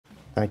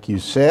Thank you,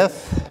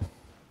 Seth.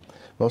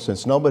 Well,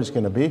 since nobody's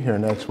going to be here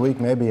next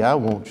week, maybe I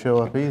won't show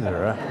up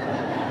either.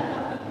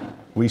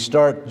 We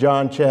start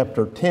John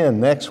chapter 10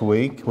 next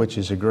week, which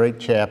is a great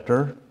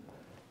chapter.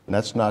 And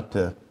that's not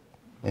to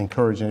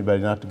encourage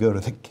anybody not to go to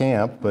the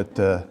camp, but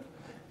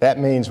that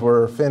means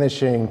we're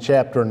finishing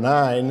chapter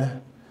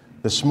 9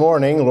 this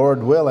morning,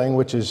 Lord willing,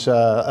 which is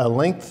a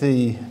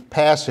lengthy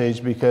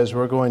passage because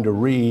we're going to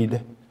read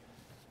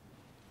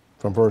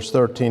from verse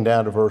 13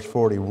 down to verse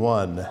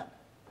 41.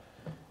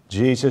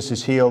 Jesus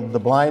has healed the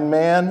blind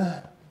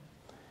man.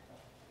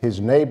 His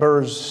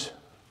neighbors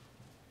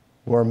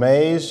were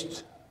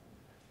amazed.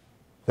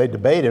 They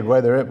debated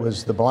whether it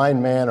was the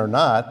blind man or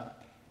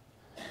not.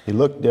 He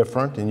looked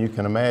different, and you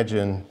can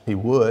imagine he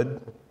would.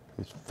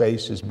 His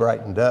face is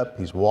brightened up.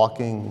 He's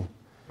walking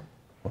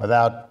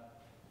without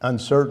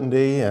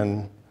uncertainty,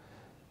 and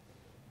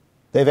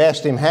they've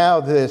asked him how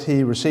that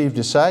he received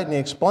his sight, and he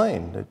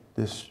explained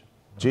that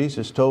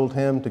Jesus told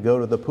him to go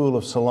to the pool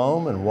of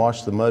Siloam and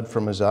wash the mud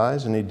from his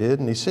eyes, and he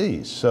did, and he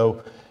sees.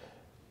 So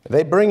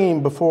they bring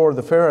him before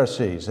the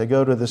Pharisees. They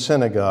go to the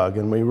synagogue,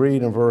 and we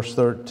read in verse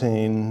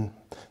 13,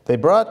 they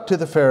brought to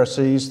the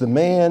Pharisees the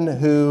man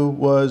who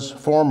was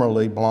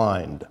formerly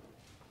blind.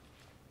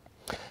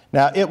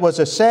 Now, it was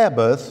a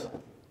Sabbath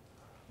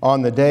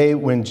on the day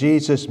when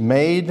Jesus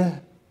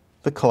made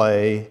the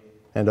clay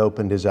and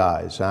opened his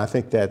eyes. And I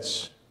think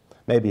that's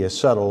maybe a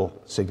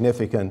subtle,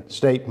 significant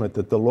statement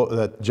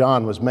that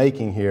John was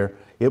making here.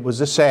 It was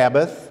a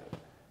Sabbath.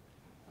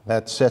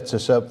 That sets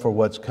us up for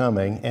what's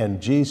coming. And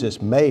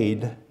Jesus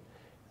made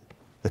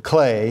the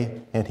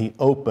clay and he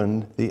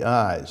opened the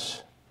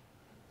eyes.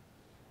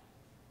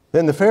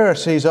 Then the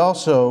Pharisees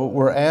also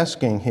were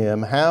asking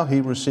him how he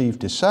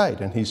received his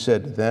sight. And he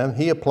said to them,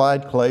 he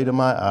applied clay to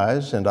my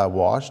eyes, and I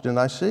washed, and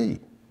I see.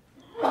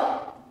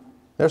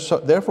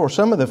 Therefore,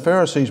 some of the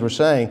Pharisees were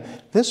saying,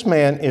 this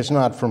man is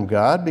not from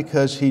God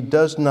because he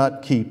does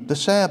not keep the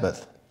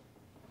Sabbath.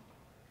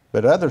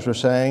 But others were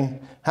saying,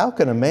 how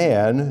can a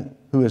man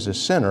who is a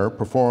sinner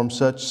perform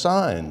such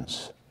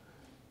signs?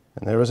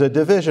 And there was a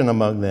division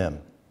among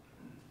them.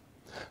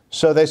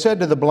 So they said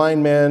to the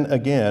blind man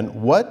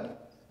again,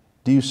 what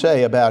do you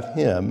say about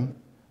him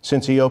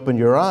since he opened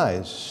your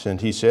eyes? And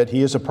he said,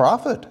 he is a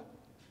prophet.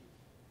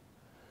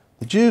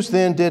 The Jews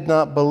then did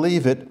not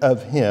believe it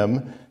of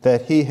him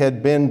that he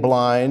had been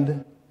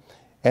blind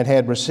and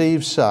had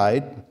received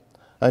sight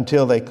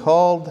until they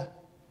called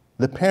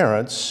the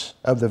parents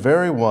of the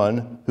very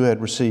one who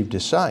had received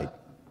his sight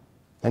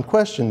and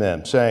questioned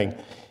them, saying,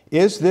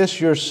 is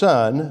this your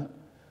son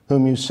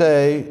whom you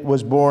say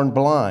was born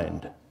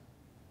blind?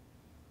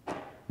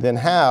 Then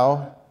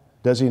how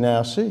does he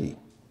now see?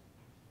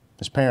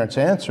 His parents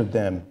answered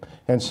them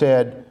and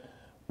said,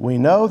 we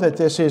know that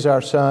this is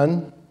our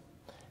son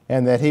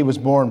and that he was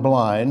born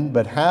blind,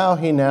 but how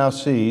he now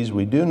sees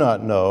we do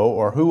not know,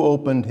 or who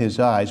opened his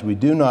eyes we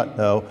do not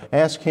know.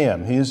 Ask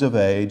him. He is of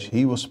age.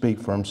 He will speak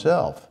for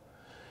himself.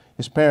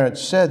 His parents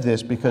said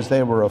this because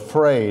they were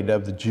afraid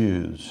of the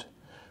Jews.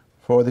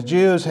 For the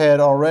Jews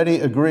had already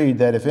agreed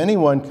that if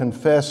anyone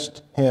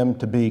confessed him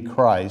to be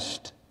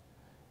Christ,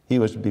 he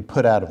was to be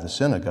put out of the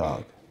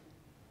synagogue.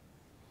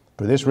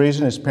 For this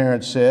reason, his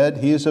parents said,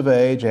 he is of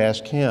age,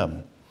 ask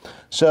him.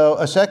 So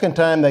a second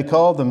time they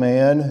called the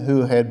man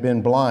who had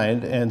been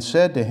blind and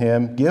said to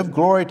him, give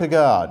glory to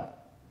God.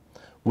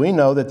 We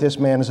know that this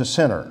man is a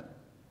sinner.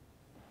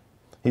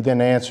 He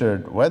then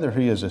answered, whether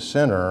he is a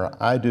sinner,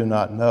 I do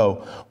not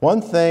know.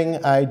 One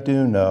thing I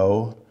do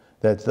know,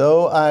 that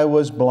though I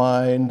was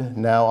blind,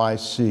 now I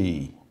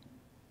see.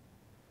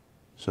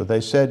 So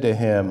they said to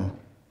him,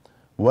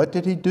 what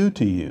did he do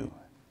to you?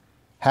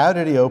 How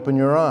did he open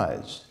your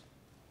eyes?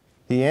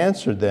 He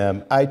answered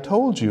them, I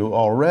told you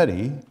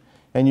already,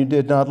 and you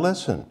did not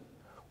listen.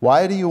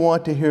 Why do you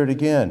want to hear it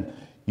again?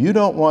 You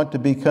don't want to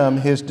become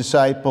his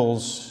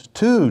disciples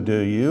too, do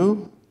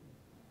you?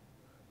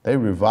 They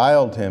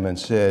reviled him and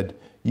said,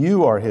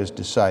 you are his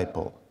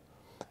disciple,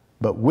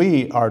 but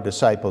we are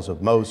disciples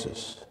of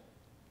Moses.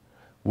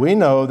 We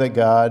know that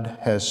God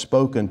has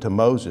spoken to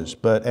Moses,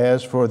 but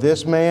as for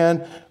this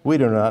man, we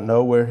do not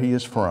know where he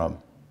is from.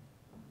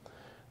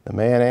 The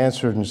man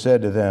answered and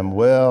said to them,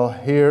 well,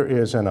 here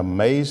is an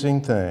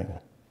amazing thing,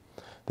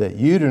 that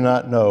you do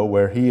not know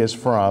where he is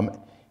from,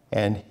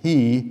 and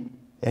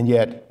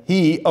yet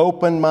he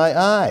opened my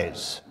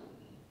eyes.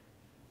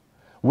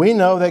 We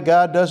know that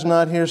God does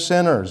not hear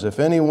sinners. If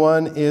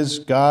anyone is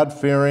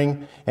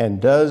God-fearing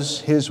and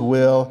does his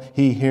will,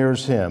 he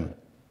hears him.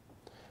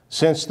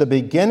 Since the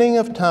beginning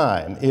of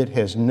time, it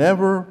has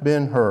never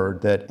been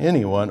heard that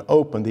anyone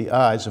opened the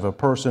eyes of a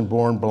person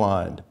born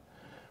blind.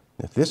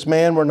 If this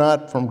man were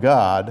not from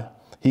God,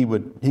 he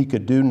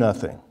could do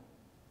nothing.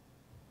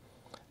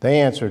 They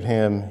answered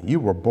him, you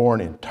were born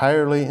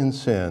entirely in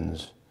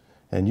sins,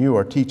 and you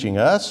are teaching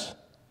us?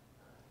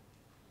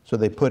 So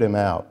they put him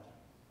out.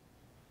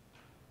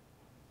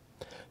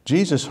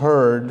 Jesus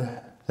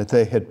heard that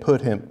they had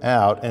put him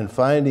out, and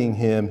finding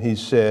him, he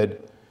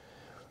said,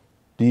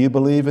 do you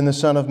believe in the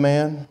Son of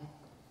Man?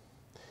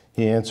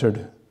 He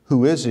answered,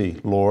 who is he,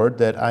 Lord,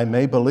 that I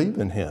may believe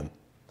in him?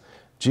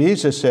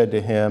 Jesus said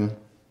to him,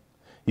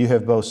 "You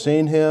have both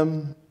seen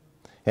him,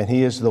 and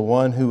he is the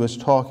one who is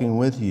talking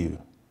with you."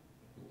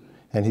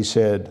 And he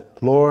said,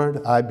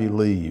 "Lord, I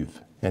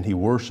believe." And he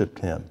worshiped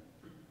him.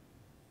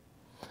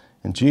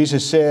 And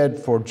Jesus said,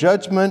 "For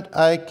judgment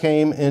I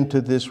came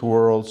into this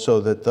world,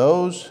 so that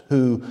those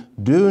who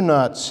do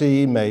not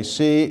see may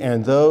see,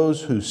 and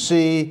those who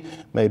see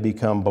may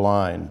become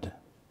blind."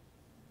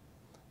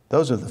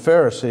 Those of the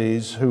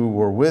Pharisees who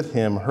were with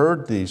him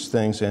heard these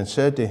things and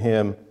said to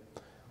him,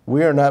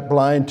 "We are not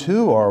blind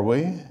too, are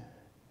we?"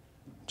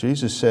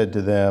 Jesus said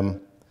to them,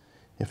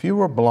 "If you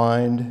were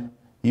blind,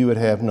 you would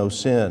have no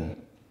sin.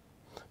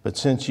 But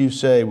since you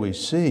say we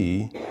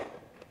see,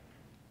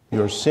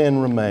 your sin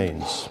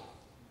remains."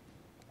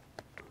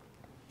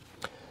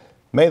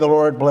 May the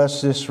Lord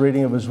bless this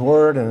reading of His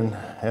Word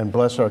and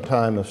bless our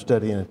time of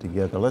studying it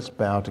together. Let's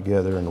bow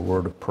together in a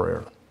word of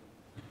prayer.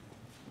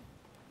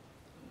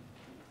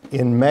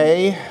 In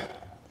May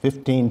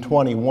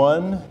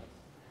 1521,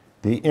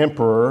 the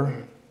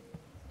Emperor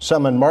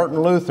summoned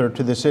Martin Luther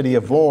to the city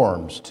of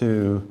Worms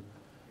to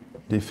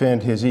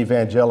defend his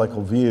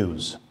evangelical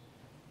views.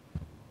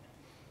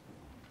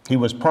 He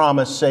was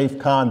promised safe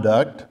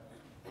conduct.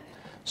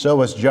 So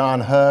was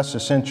John Huss a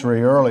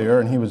century earlier,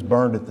 and he was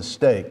burned at the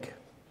stake.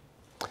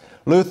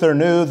 Luther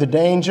knew the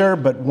danger,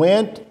 but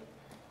went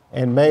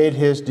and made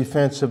his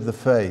defense of the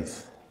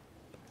faith.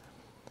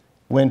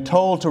 When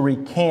told to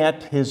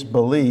recant his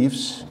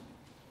beliefs,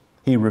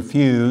 he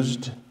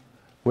refused,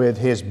 with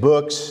his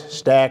books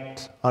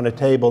stacked on a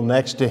table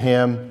next to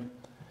him.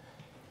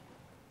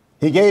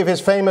 He gave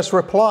his famous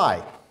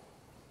reply,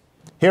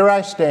 "Here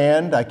I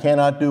stand, I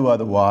cannot do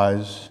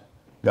otherwise.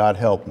 God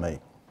help me."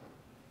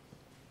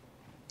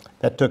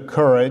 That took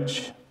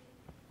courage.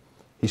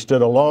 He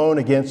stood alone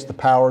against the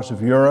powers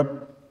of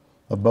Europe,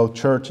 of both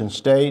church and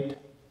state.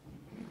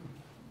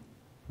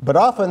 But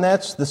often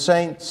that's the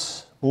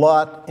saint's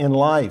lot in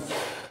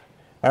life.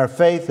 Our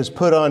faith is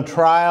put on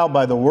trial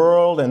by the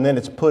world, and then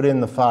it's put in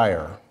the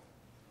fire.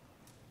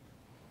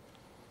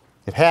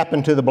 It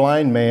happened to the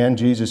blind man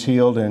Jesus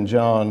healed in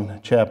John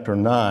chapter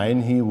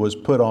 9. He was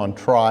put on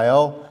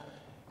trial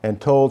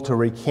and told to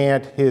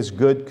recant his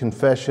good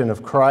confession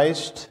of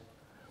Christ.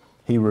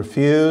 He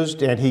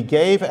refused, and he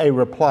gave a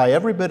reply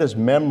every bit as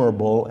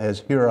memorable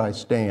as "Here I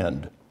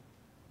stand."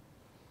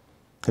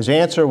 His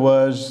answer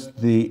was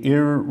the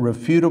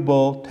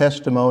irrefutable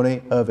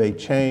testimony of a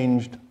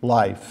changed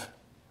life.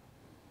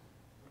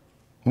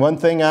 "One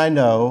thing I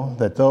know,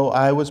 that though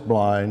I was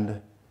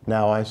blind,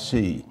 now I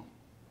see."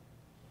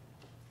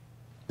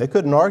 They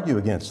couldn't argue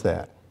against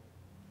that.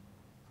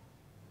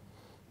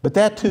 But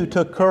that too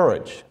took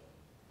courage.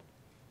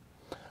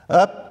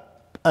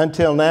 Up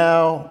until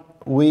now,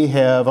 we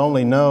have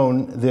only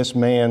known this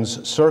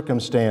man's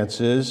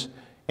circumstances,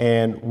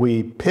 and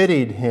we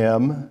pitied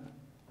him,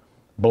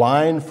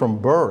 blind from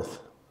birth.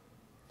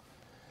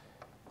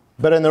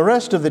 But in the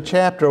rest of the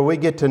chapter, we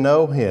get to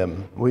know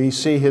him. We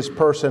see his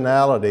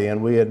personality,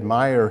 and we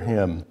admire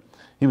him.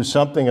 He was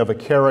something of a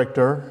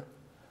character,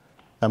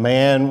 a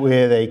man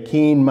with a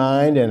keen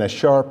mind and a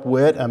sharp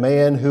wit, a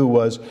man who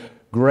was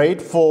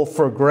grateful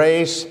for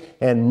grace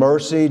and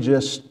mercy,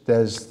 just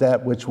as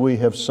that which we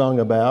have sung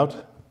about,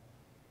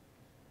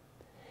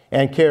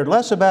 and cared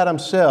less about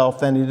himself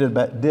than he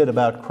did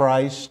about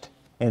Christ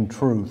and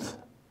truth.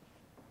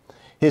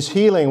 His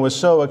healing was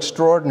so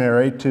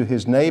extraordinary to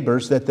his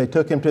neighbors that they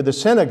took him to the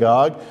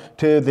synagogue,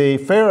 to the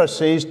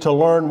Pharisees, to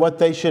learn what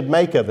they should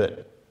make of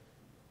it.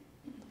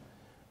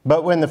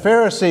 But when the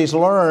Pharisees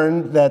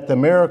learned that the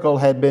miracle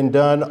had been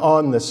done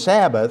on the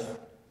Sabbath,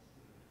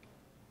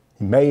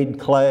 he made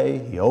clay,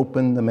 he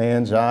opened the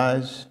man's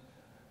eyes.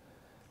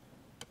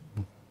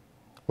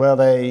 Well,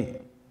 they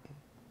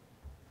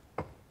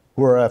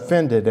were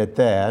offended at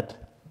that.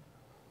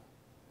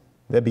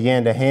 They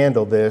began to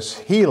handle this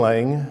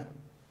healing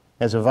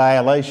as a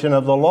violation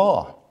of the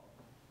law.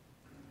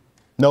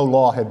 No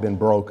law had been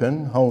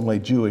broken, only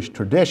Jewish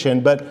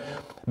tradition, but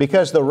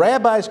because the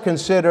rabbis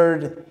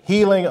considered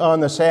healing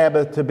on the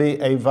Sabbath to be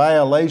a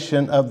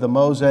violation of the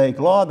Mosaic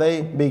law,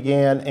 they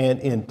began an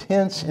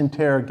intense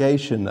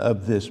interrogation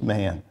of this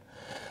man.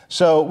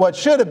 So what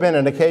should have been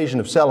an occasion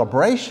of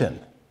celebration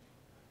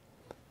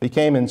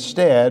became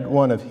instead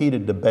one of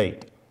heated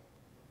debate.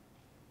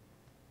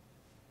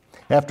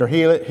 After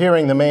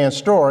hearing the man's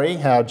story,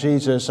 how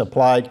Jesus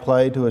applied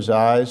clay to his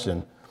eyes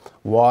and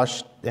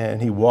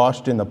he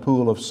washed in the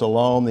pool of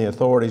Siloam, the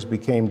authorities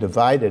became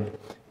divided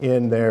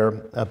in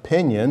their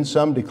opinion.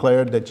 Some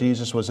declared that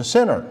Jesus was a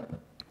sinner.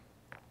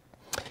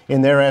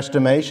 In their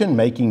estimation,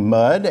 making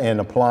mud and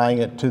applying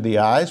it to the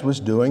eyes was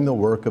doing the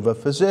work of a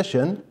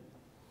physician,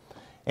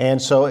 and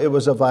so it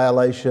was a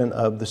violation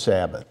of the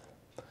Sabbath.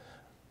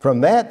 From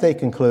that, they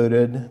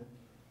concluded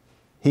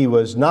he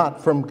was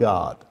not from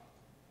God.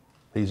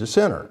 He's a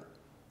sinner.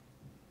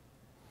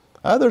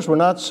 Others were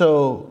not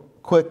so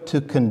quick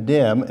to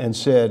condemn and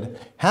said,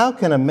 "How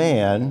can a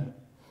man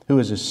who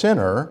is a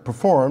sinner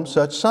perform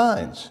such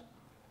signs?"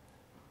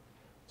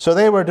 So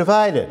they were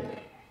divided.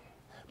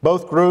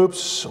 Both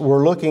groups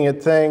were looking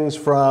at things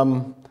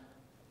from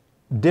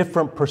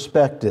different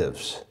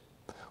perspectives.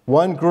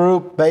 One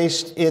group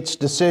based its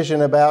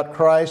decision about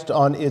Christ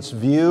on its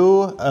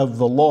view of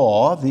the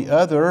law, the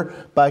other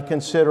by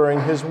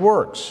considering his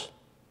works.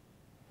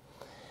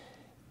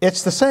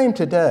 It's the same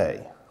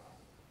today.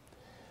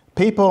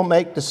 People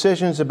make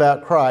decisions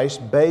about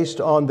Christ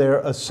based on their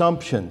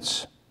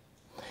assumptions.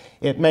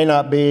 It may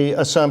not be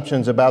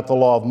assumptions about the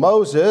law of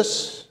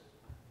Moses,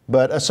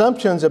 but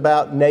assumptions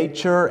about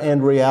nature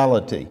and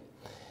reality.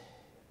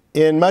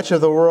 In much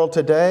of the world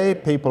today,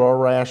 people are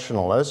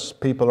rationalists,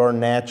 people are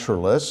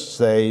naturalists.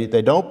 They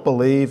don't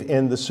believe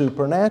in the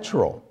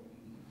supernatural.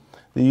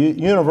 The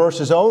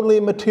universe is only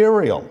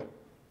material.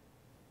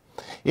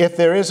 If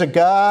there is a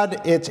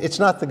God, it's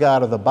not the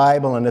God of the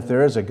Bible, and if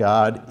there is a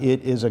God,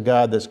 it is a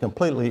God that's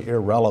completely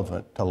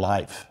irrelevant to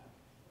life.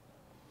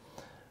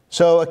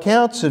 So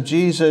accounts of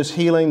Jesus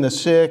healing the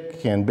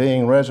sick and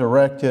being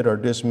resurrected are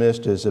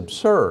dismissed as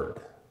absurd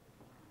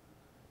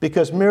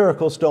because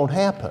miracles don't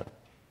happen.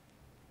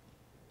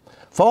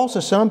 False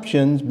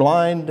assumptions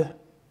blind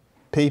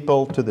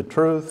people to the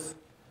truth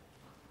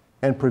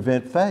and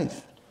prevent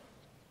faith.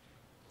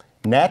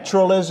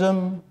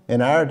 Naturalism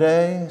in our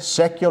day,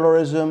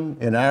 secularism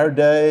in our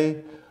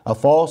day, a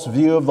false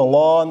view of the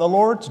law in the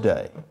Lord's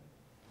day.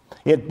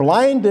 It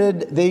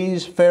blinded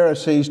these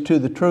Pharisees to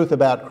the truth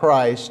about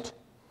Christ.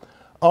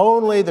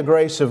 Only the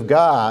grace of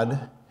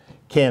God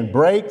can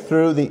break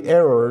through the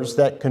errors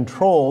that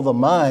control the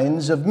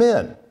minds of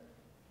men.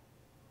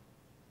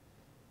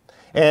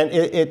 And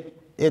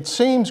it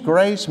seems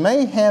grace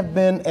may have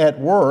been at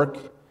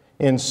work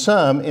in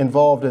some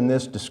involved in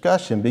this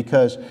discussion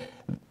because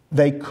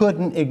they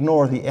couldn't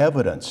ignore the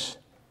evidence.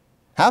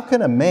 How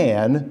can a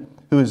man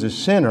who is a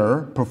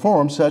sinner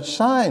perform such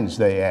signs,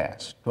 they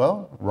asked.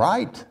 Well,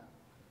 right.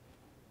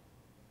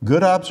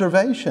 Good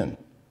observation.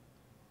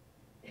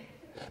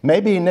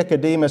 Maybe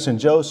Nicodemus and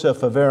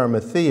Joseph of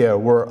Arimathea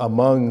were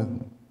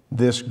among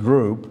this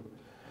group.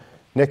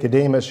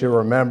 Nicodemus, you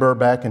remember,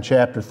 back in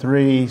chapter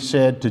 3,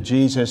 said to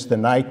Jesus the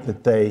night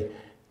that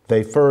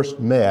they first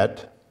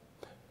met,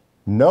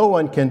 "No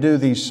one can do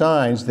these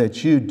signs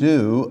that you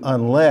do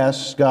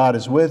unless God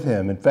is with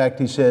him." In fact,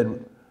 he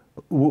said,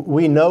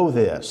 "We know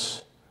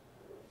this."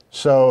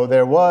 So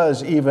there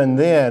was even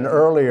then,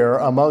 earlier,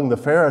 among the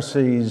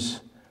Pharisees,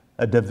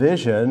 a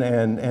division,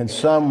 and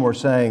some were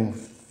saying,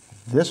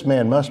 this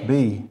man must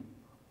be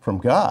from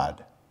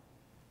God.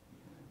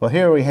 Well,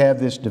 here we have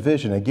this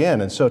division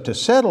again. And so to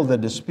settle the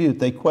dispute,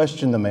 they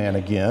question the man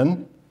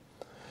again.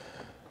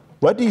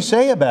 "What do you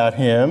say about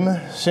him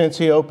since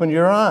he opened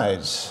your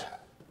eyes?"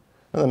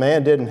 Well, the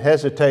man didn't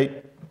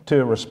hesitate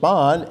to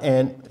respond,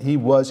 and he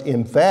was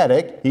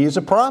emphatic. He is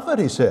a prophet,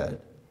 he said.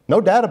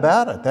 No doubt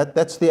about it.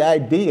 That's the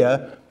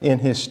idea in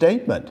his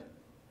statement.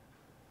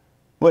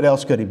 What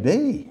else could he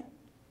be?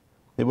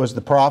 It was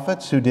the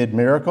prophets who did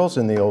miracles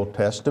in the Old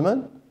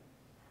Testament.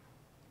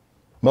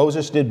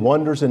 Moses did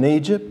wonders in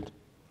Egypt.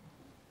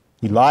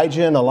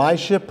 Elijah and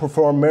Elisha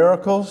performed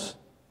miracles.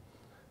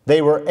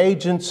 They were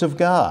agents of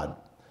God.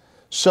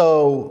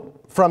 So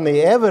from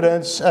the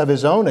evidence of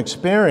his own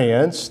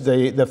experience,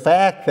 the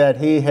fact that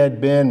he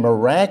had been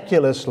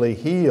miraculously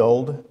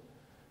healed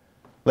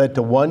led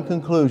to one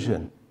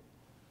conclusion.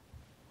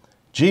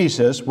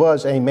 Jesus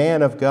was a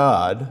man of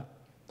God,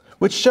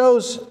 which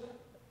shows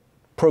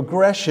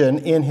progression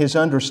in his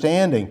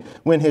understanding.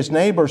 When his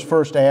neighbors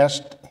first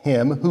asked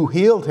him who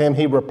healed him,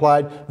 he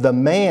replied, "The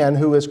man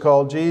who is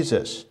called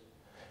Jesus."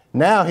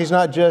 Now he's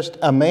not just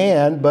a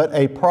man, but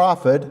a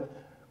prophet,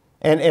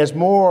 and as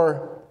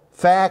more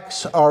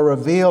facts are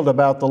revealed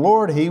about the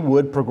Lord, he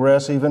would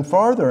progress even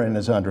farther in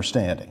his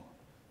understanding.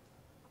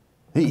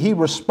 He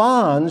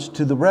responds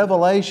to the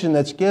revelation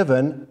that's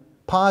given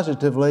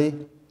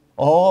positively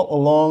all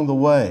along the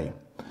way.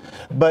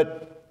 But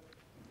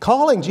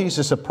calling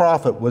Jesus a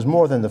prophet was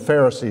more than the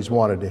Pharisees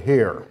wanted to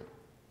hear.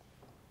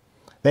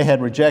 They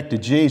had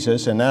rejected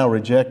Jesus and now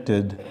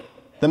rejected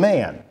the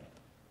man.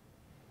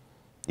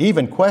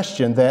 Even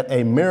questioned that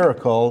a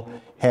miracle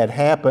had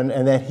happened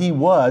and that he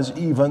was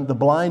even the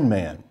blind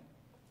man.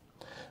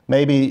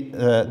 Maybe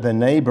the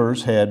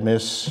neighbors had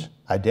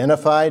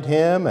misidentified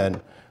him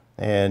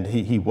and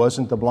he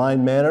wasn't the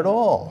blind man at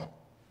all.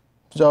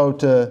 So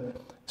to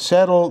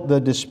settle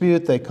the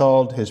dispute, they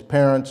called his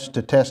parents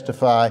to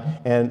testify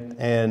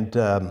and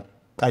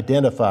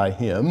identify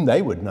him.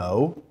 They would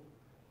know.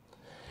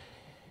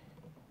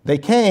 They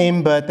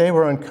came, but they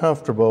were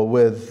uncomfortable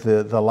with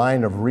the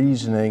line of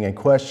reasoning and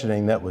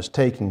questioning that was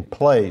taking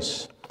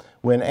place.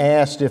 When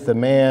asked if the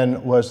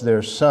man was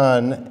their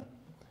son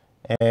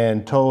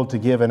and told to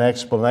give an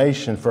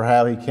explanation for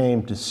how he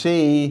came to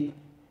see,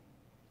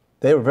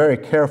 they were very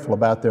careful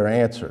about their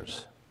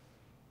answers.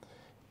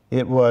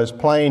 It was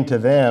plain to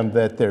them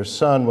that their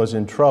son was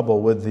in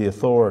trouble with the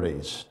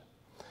authorities.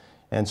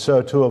 And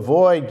so to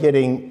avoid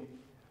getting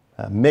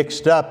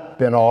mixed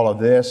up in all of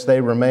this,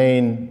 they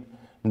remained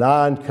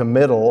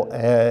non-committal,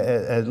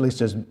 at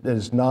least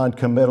as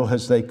non-committal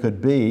as they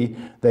could be.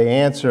 They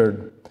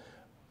answered,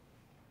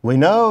 "We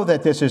know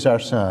that this is our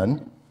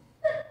son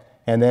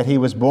and that he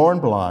was born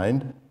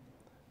blind,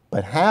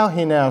 But how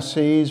he now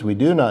sees, we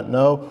do not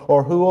know,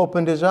 or who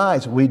opened his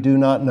eyes, we do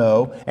not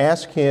know.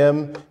 Ask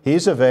him.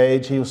 He's of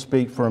age. He'll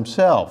speak for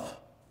himself.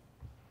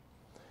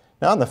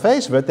 Now, on the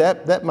face of it,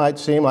 that might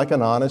seem like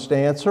an honest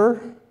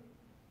answer,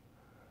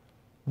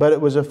 but it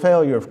was a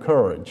failure of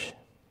courage.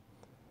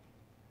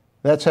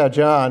 That's how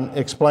John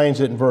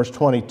explains it in verse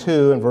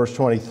 22 and verse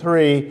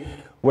 23,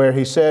 where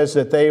he says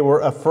that they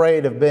were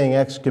afraid of being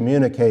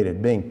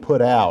excommunicated, being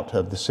put out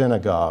of the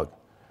synagogue.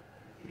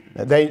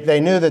 They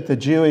knew that the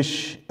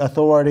Jewish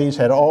authorities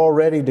had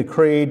already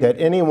decreed that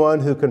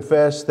anyone who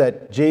confessed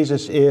that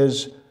Jesus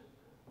is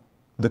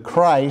the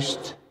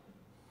Christ,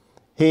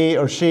 he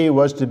or she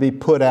was to be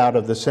put out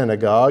of the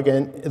synagogue,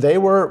 and they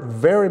were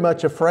very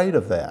much afraid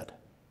of that.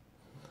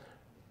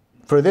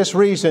 For this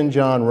reason,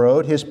 John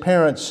wrote, his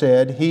parents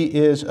said, he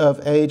is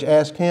of age,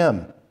 ask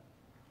him.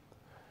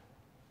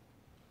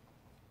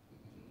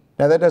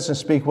 Now that doesn't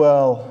speak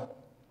well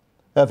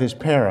of his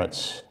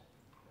parents,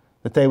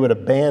 that they would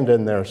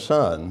abandon their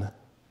son.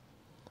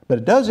 But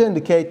it does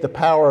indicate the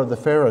power of the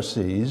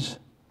Pharisees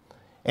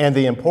and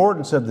the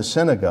importance of the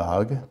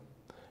synagogue.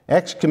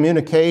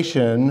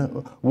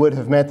 Excommunication would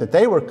have meant that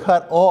they were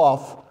cut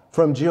off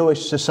from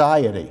Jewish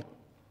society,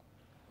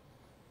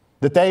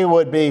 that they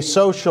would be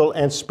social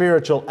and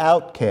spiritual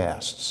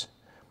outcasts.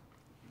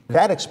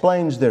 That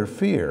explains their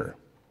fear,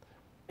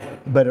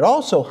 but it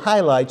also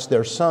highlights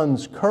their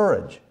son's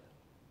courage.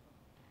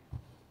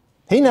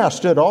 He now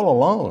stood all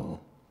alone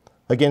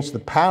against the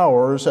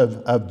powers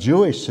of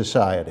Jewish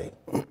society.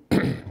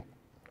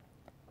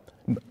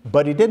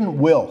 But he didn't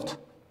wilt.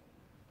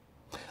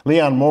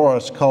 Leon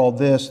Morris called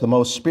this the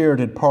most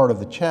spirited part of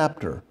the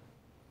chapter.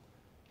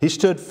 He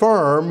stood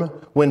firm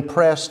when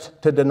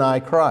pressed to deny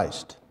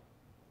Christ.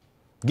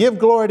 Give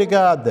glory to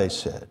God, they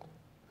said.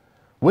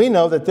 We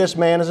know that this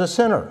man is a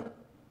sinner.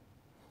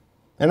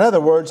 In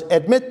other words,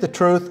 admit the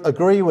truth,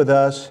 agree with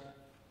us,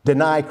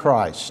 deny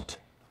Christ.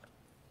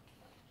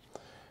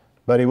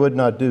 But he would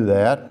not do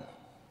that.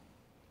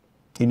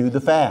 He knew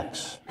the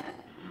facts.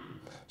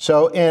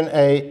 So in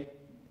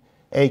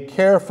a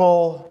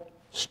careful,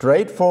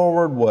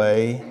 straightforward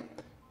way,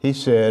 he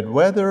said,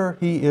 whether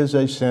he is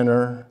a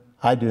sinner,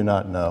 I do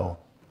not know.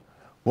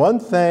 One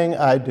thing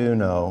I do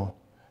know,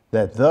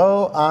 that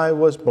though I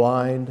was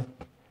blind,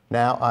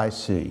 now I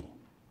see.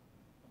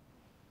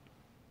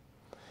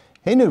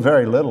 He knew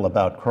very little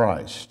about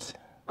Christ.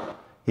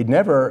 He'd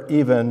never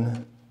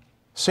even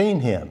seen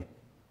him.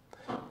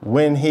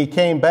 When he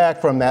came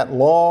back from that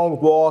long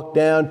walk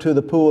down to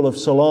the pool of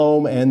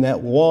Siloam and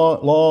that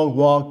long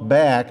walk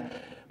back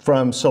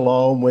from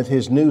Siloam with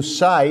his new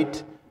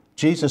sight,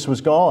 Jesus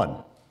was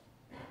gone.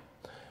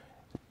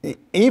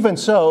 Even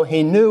so,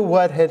 he knew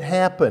what had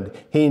happened.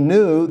 He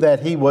knew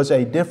that he was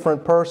a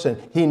different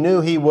person. He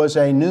knew he was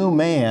a new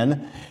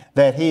man,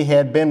 that he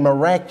had been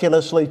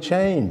miraculously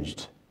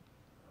changed.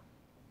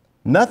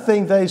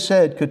 Nothing they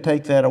said could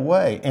take that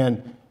away,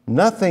 and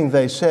nothing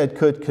they said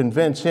could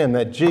convince him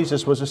that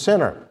Jesus was a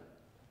sinner.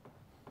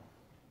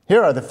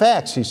 Here are the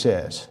facts, he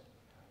says.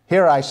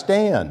 Here I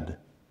stand.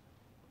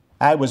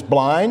 I was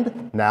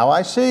blind, now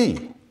I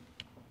see.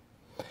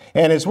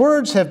 And his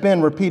words have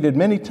been repeated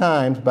many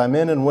times by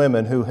men and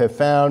women who have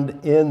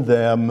found in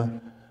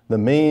them the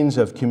means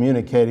of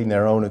communicating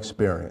their own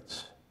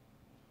experience.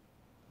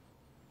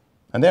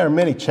 And there are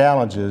many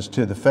challenges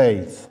to the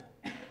faith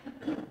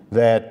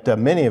that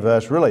many of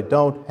us really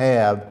don't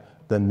have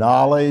the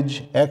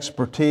knowledge,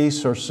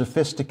 expertise, or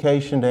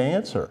sophistication to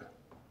answer.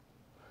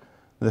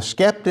 The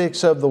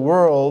skeptics of the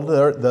world,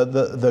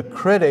 the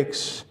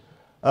critics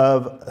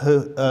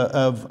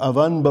of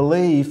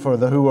unbelief, or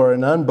who are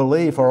in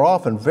unbelief, are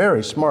often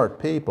very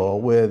smart people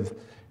with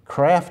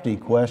crafty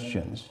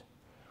questions.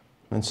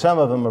 And some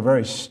of them are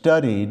very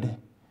studied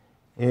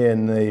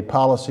in the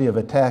policy of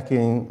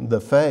attacking the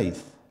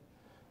faith.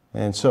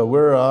 And so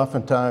we're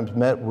oftentimes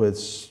met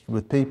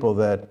with people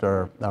that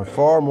are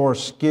far more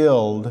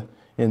skilled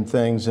in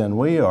things than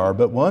we are.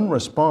 But one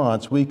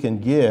response we can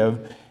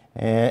give,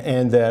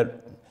 and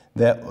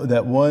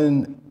that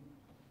one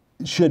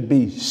should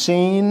be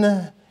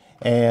seen,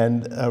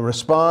 and a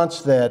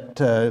response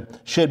that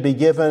should be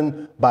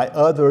given by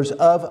others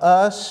of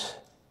us,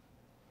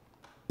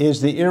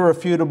 is the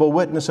irrefutable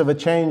witness of a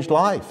changed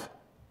life.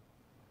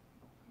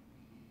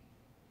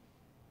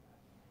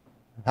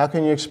 How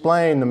can you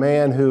explain the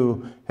man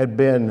who had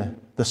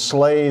been the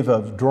slave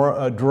of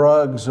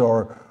drugs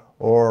or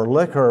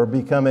liquor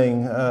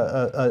becoming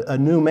a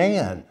new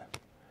man?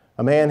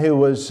 A man who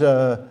was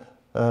a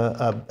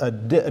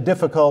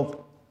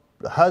difficult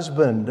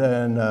husband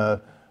and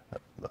a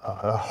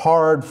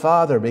hard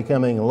father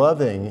becoming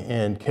loving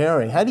and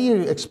caring. How do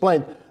you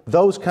explain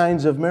those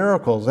kinds of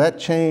miracles? That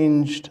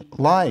changed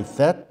life.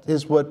 That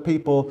is what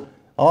people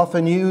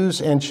often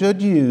use and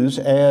should use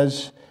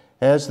as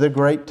the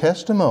great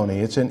testimony.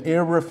 It's an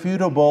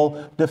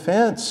irrefutable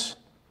defense.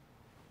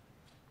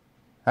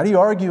 How do you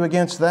argue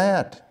against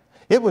that?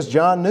 It was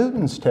John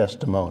Newton's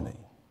testimony.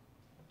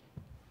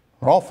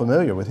 We're all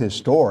familiar with his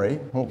story.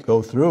 Won't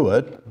go through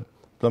it.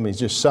 let me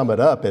just sum it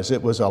up as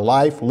it was a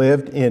life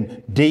lived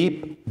in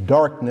deep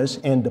darkness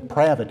and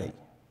depravity.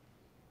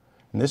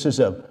 And this is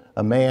a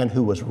man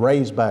who was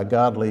raised by a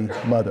godly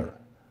mother,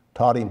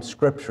 taught him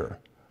Scripture,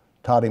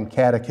 taught him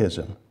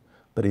catechism,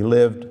 but he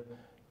lived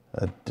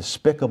a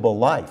despicable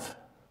life.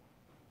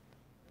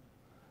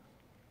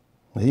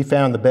 He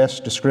found the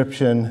best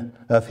description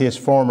of his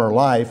former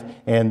life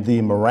and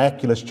the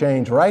miraculous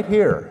change right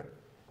here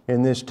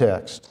in this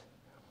text.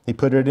 He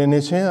put it in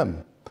his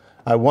hymn.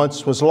 I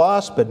once was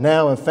lost, but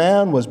now am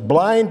found, was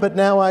blind, but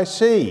now I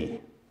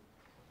see.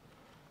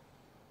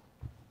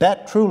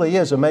 That truly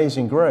is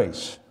amazing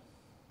grace.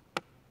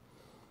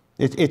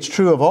 It's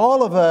true of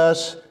all of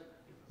us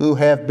who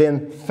have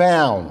been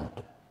found.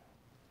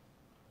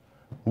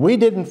 We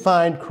didn't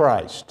find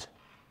Christ.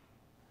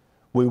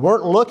 We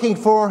weren't looking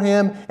for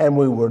Him, and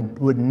we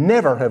would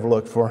never have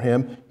looked for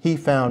Him. He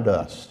found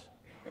us.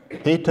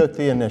 He took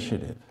the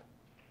initiative.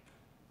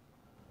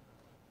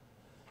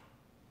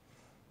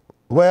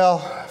 Well,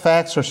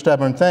 facts are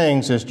stubborn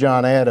things, as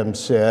John Adams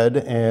said,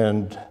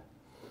 and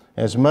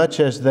as much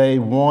as they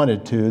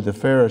wanted to, the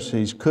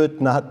Pharisees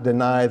could not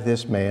deny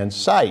this man's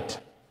sight.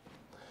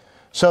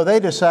 So they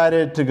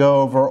decided to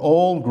go over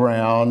old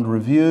ground,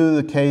 review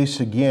the case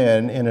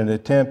again in an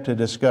attempt to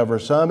discover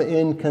some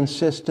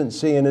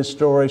inconsistency in his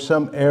story,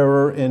 some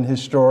error in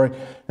his story.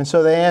 And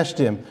so they asked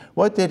him,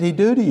 what did he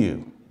do to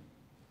you?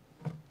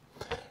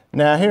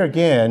 Now here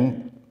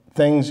again,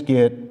 things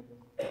get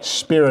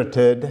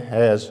spirited,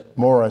 as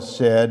Morris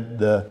said.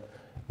 The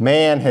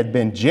man had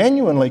been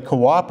genuinely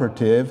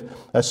cooperative,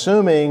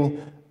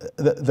 assuming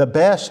the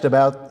best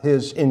about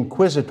his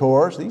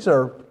inquisitors. These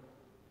are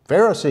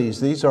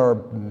Pharisees. These are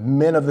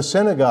men of the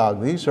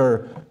synagogue. These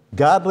are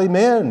godly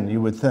men, you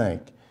would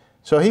think.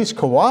 So he's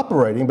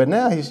cooperating, but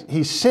now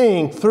he's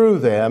seeing through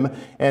them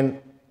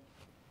and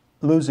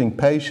losing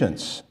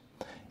patience.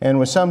 And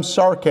with some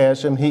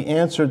sarcasm, he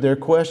answered their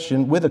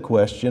question with a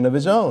question of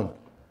his own.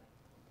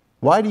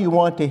 Why do you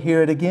want to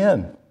hear it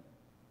again?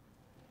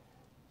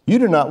 You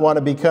do not want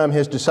to become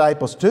his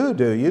disciples too,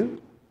 do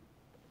you?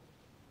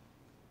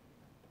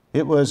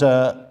 It was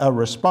a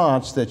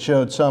response that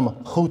showed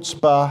some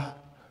chutzpah,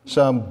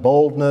 some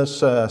boldness,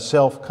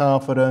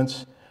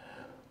 self-confidence.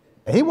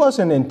 He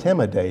wasn't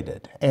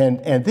intimidated.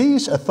 And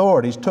these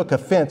authorities took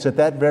offense at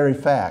that very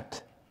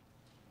fact.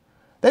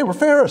 They were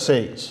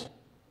Pharisees.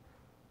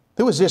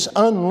 There was this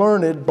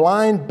unlearned,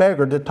 blind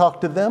beggar to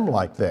talk to them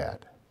like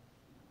that.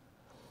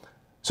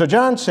 So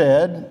John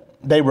said,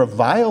 they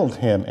reviled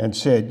him and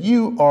said,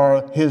 you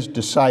are his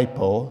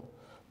disciple,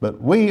 but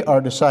we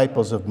are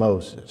disciples of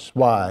Moses.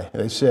 Why?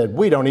 They said,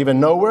 we don't even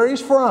know where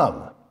he's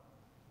from.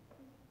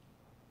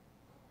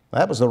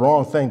 That was the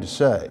wrong thing to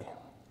say.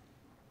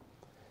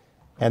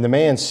 And the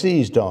man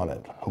seized on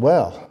it.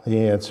 Well,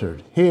 he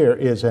answered, here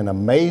is an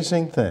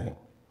amazing thing,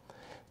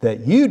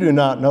 that you do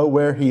not know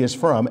where he is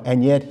from,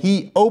 and yet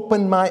he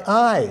opened my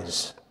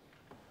eyes.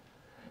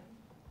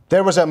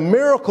 There was a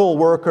miracle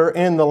worker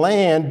in the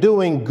land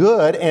doing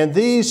good, and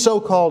these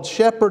so-called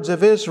shepherds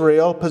of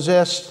Israel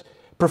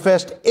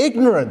professed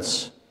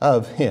ignorance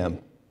of him,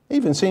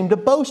 even seemed to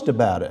boast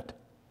about it.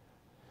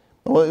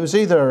 Well, it was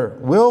either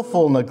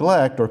willful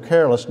neglect or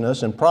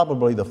carelessness, and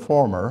probably the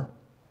former.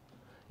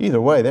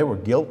 Either way, they were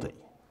guilty.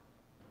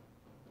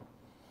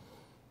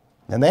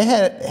 And they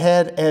had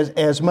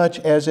as much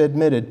as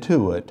admitted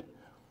to it.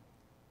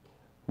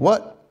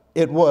 What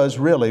it was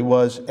really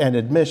was an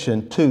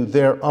admission to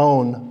their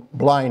own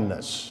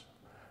blindness,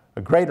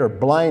 a greater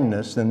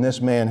blindness than this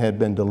man had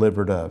been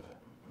delivered of.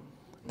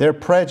 Their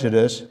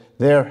prejudice,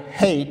 their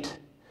hate,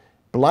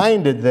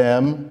 blinded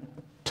them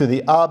to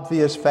the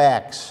obvious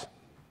facts.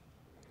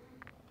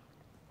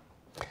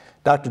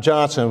 Dr.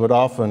 Johnson would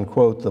often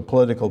quote the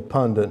political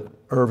pundit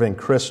Irving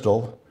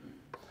Kristol,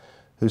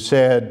 who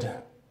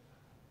said,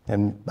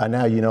 and by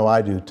now you know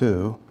I do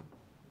too,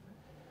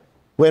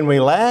 when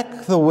we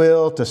lack the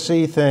will to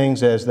see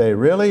things as they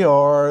really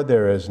are,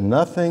 there is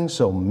nothing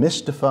so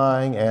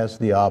mystifying as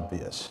the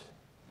obvious.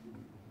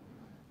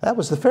 That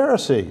was the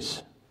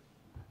Pharisees.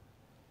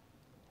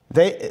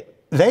 They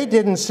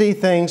didn't see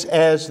things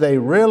as they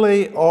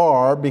really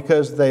are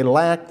because they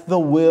lacked the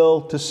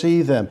will to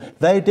see them.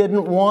 They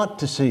didn't want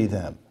to see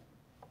them.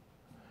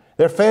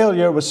 Their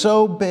failure was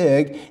so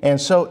big and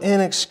so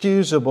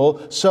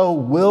inexcusable, so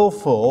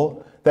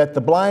willful, that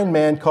the blind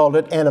man called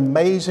it an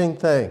amazing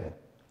thing.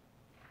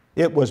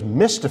 It was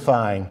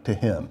mystifying to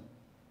him.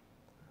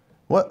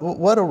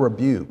 What a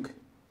rebuke.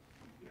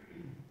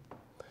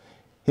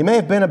 He may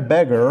have been a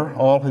beggar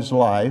all his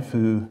life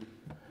who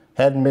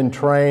hadn't been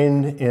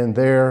trained in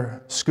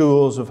their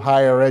schools of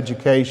higher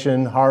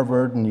education.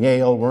 Harvard and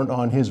Yale weren't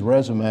on his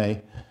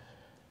resume,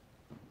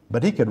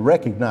 but he could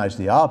recognize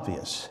the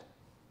obvious.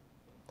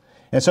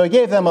 And so he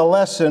gave them a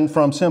lesson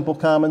from simple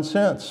common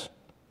sense.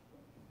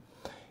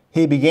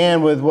 He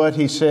began with what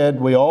he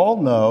said we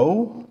all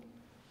know,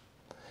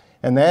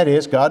 and that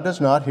is God does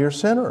not hear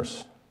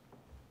sinners.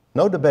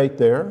 No debate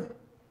there.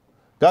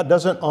 God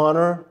doesn't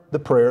honor the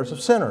prayers of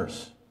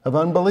sinners, of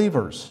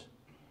unbelievers,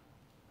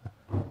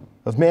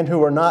 of men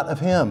who are not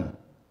of Him.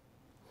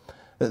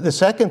 The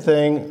second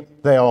thing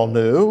they all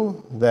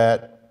knew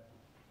that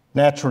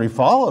naturally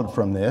followed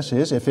from this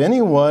is if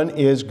anyone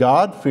is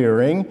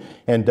God-fearing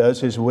and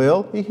does his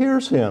will, he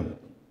hears him.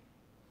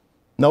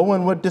 No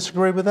one would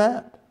disagree with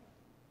that.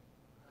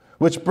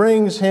 Which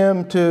brings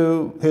him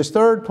to his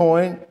third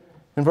point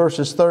in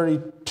verses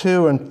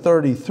 32 and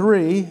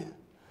 33.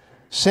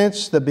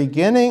 Since the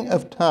beginning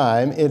of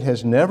time, it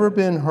has never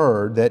been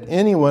heard that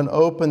anyone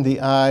opened the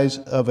eyes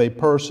of a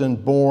person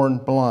born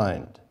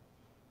blind.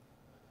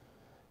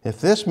 If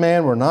this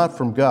man were not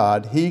from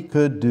God, he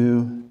could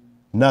do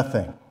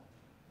nothing.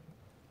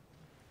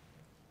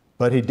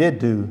 But he did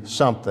do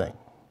something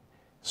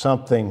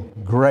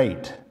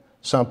great,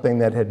 something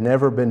that had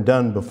never been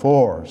done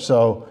before.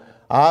 So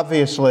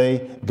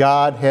obviously,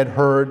 God had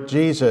heard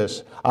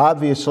Jesus.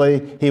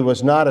 Obviously, he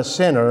was not a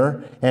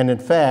sinner and, in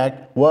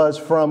fact, was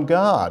from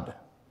God.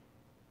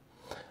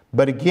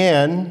 But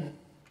again,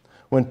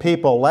 when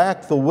people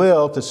lack the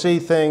will to see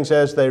things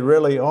as they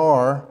really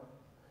are,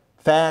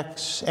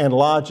 facts and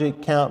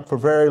logic count for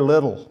very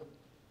little.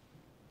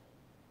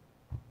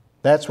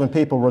 That's when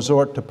people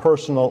resort to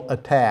personal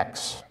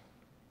attacks,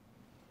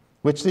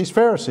 which these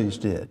Pharisees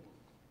did.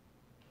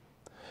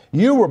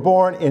 You were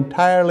born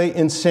entirely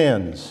in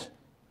sins,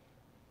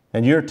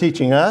 and you're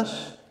teaching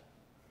us?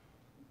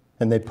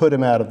 And they put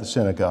him out of the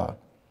synagogue.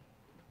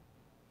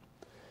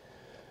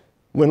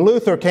 When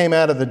Luther came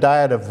out of the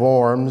Diet of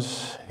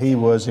Worms, he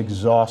was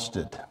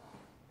exhausted.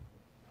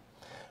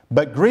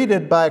 But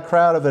greeted by a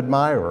crowd of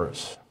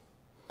admirers,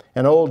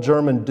 an old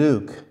German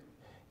duke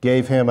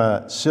gave him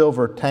a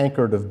silver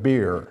tankard of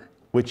beer,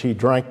 which he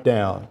drank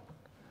down.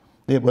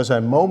 It was a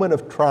moment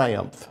of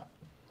triumph.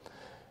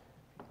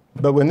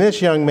 But when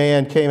this young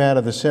man came out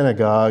of the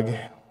synagogue,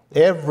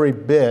 every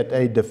bit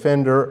a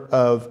defender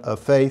of a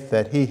faith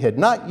that he had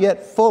not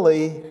yet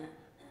fully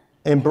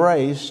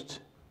embraced,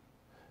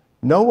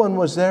 no one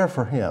was there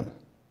for him.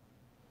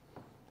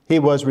 He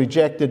was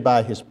rejected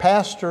by his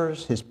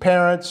pastors, his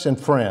parents, and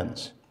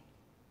friends.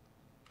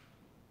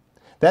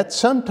 That's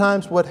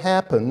sometimes what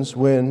happens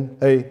when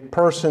a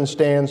person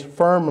stands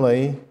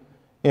firmly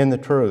in the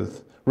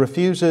truth,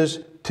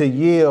 refuses to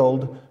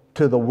yield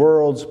to the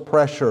world's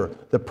pressure,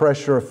 the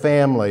pressure of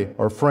family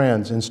or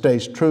friends, and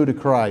stays true to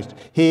Christ.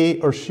 He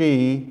or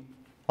she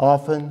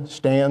often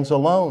stands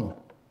alone.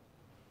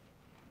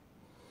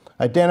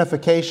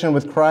 Identification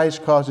with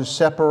Christ causes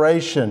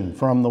separation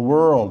from the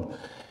world.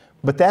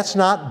 But that's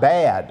not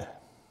bad.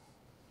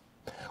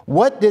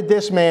 What did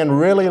this man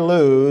really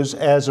lose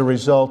as a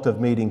result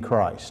of meeting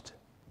Christ?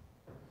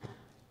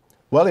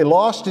 Well, he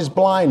lost his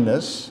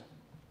blindness.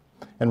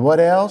 And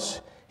what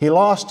else? He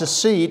lost a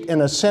seat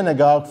in a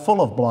synagogue full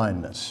of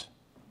blindness.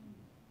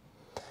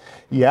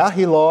 Yeah,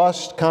 he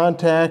lost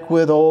contact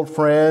with old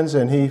friends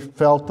and he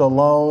felt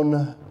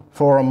alone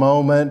for a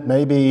moment,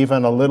 maybe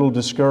even a little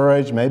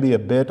discouraged, maybe a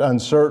bit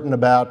uncertain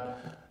about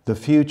the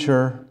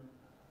future.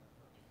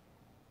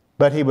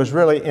 But he was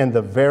really in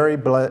the very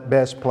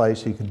best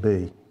place he could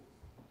be.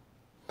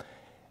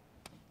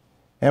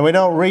 And we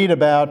don't read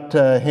about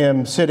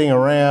him sitting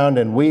around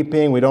and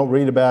weeping. We don't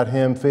read about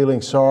him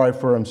feeling sorry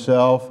for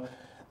himself.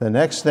 The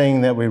next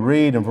thing that we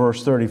read in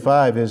verse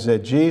 35 is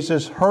that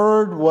Jesus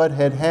heard what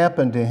had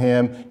happened to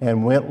him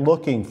and went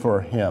looking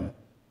for him.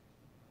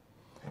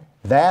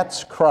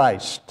 That's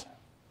Christ.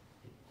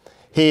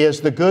 He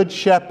is the good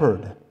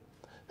shepherd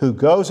who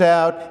goes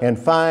out and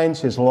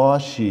finds his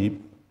lost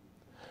sheep.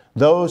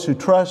 Those who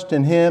trust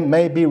in him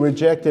may be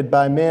rejected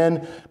by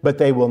men, but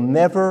they will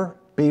never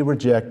be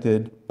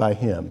rejected by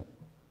him.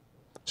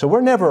 So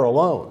we're never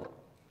alone.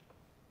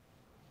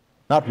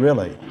 Not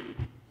really.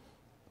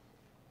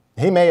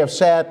 He may have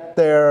sat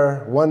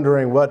there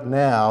wondering what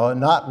now,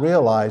 not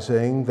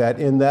realizing that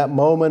in that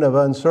moment of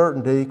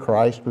uncertainty,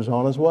 Christ was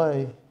on his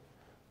way,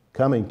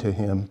 coming to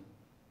him.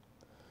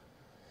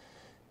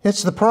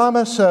 It's the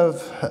promise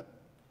of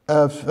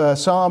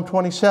Psalm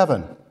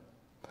 27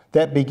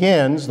 that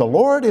begins, "The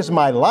Lord is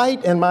my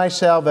light and my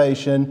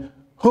salvation,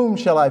 whom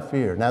shall I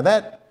fear?" Now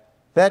that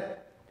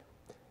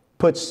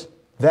puts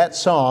that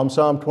Psalm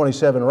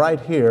 27, right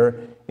here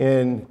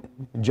in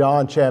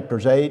John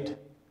chapters 8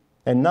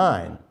 and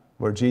 9,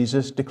 where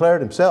Jesus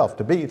declared himself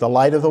to be the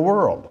light of the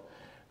world.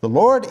 The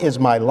Lord is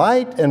my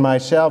light and my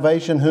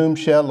salvation, whom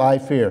shall I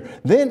fear?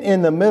 Then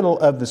in the middle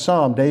of the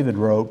psalm, David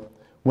wrote,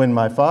 "When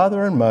my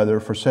father and mother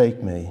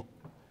forsake me,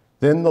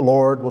 then the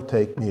Lord will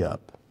take me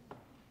up."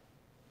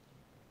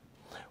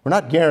 We're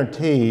not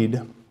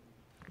guaranteed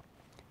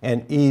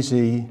an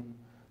easy,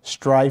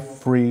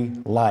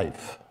 strife-free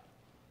life.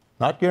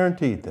 Not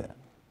guaranteed that.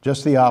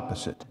 Just the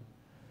opposite.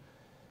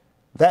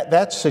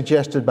 That's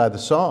suggested by the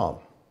psalm.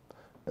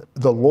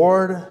 The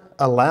Lord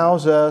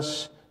allows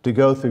us to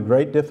go through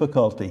great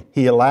difficulty.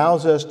 He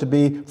allows us to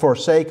be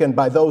forsaken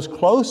by those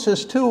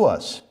closest to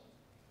us.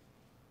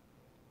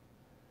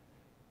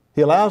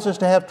 He allows us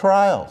to have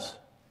trials.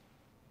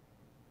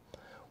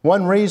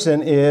 One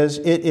reason is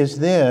it is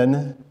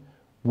then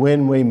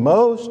when we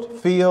most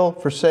feel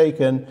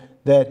forsaken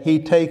that He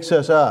takes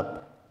us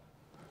up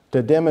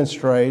to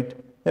demonstrate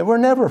that we're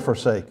never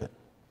forsaken.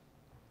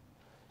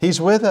 He's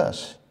with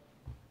us.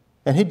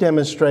 And he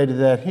demonstrated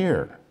that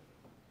here.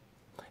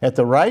 At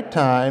the right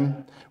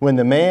time, when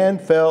the man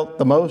felt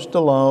the most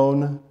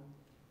alone,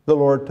 the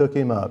Lord took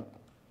him up.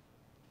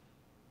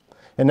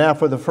 And now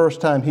for the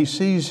first time he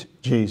sees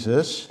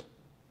Jesus,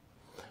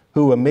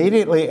 who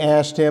immediately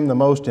asked him the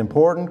most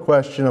important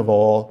question of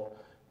all,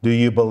 do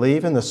you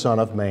believe in the Son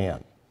of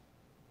Man?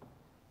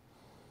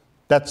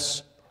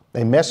 That's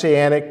a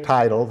messianic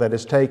title that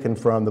is taken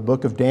from the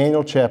book of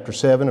Daniel, chapter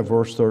 7 and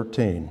verse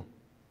 13.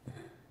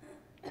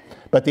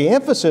 But the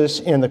emphasis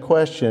in the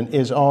question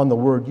is on the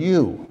word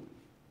you.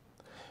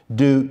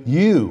 Do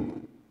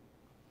you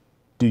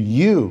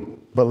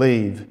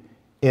believe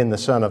in the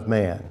Son of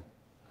Man?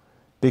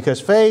 Because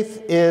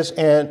faith is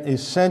an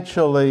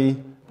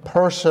essentially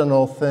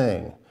personal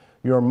thing.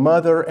 Your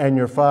mother and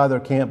your father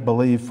can't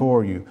believe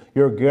for you.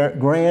 Your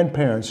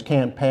grandparents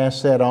can't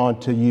pass that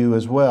on to you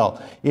as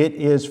well. It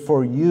is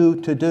for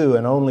you to do,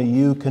 and only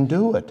you can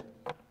do it.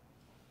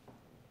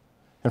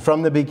 And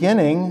from the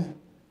beginning,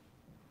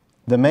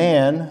 the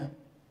man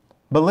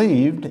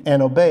believed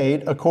and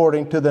obeyed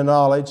according to the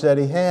knowledge that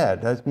he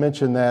had. I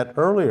mentioned that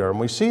earlier, and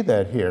we see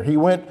that here. He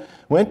went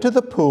to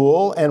the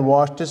pool and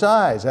washed his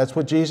eyes. That's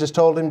what Jesus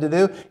told him to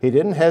do. He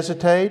didn't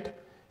hesitate,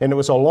 and it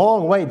was a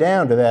long way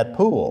down to that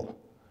pool.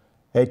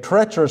 A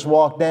treacherous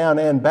walk down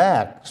and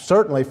back.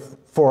 Certainly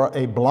for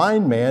a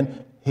blind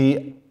man,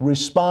 he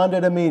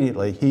responded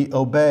immediately. He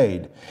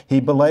obeyed.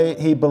 He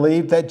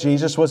believed that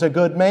Jesus was a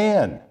good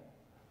man.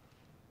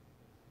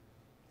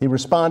 He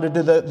responded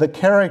to the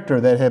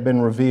character that had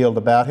been revealed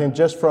about him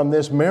just from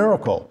this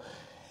miracle.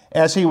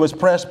 As he was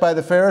pressed by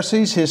the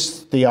Pharisees,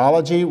 his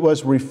theology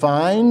was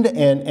refined,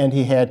 and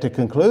he had to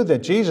conclude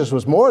that Jesus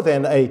was more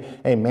than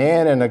a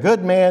man and a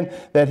good man,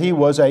 that he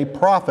was a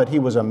prophet. He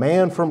was a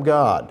man from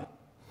God.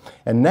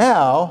 And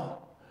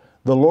now,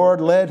 the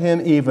Lord led him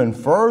even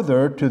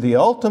further to the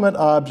ultimate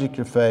object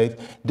of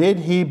faith. Did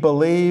he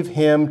believe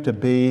him to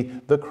be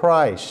the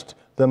Christ,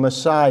 the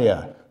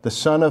Messiah, the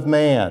Son of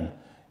Man?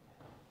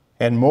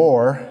 And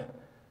more,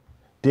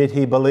 did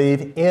he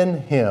believe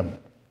in him?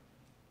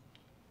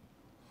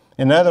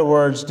 In other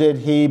words, did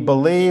he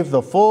believe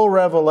the full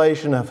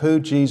revelation of who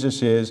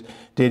Jesus is?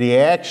 Did he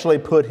actually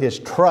put his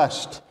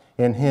trust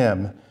in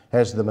him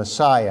as the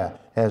Messiah,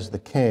 as the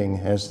King,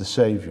 as the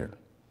Savior?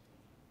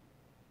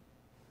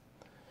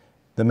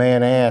 The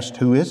man asked,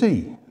 who is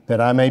he,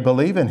 that I may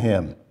believe in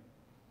him?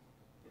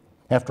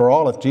 After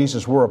all, if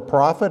Jesus were a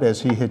prophet,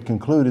 as he had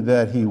concluded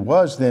that he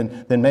was,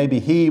 then maybe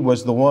he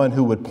was the one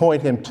who would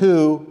point him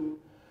to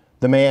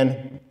the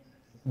man,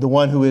 the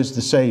one who is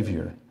the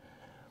Savior.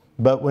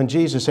 But when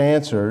Jesus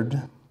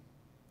answered,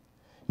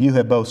 you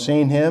have both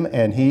seen him,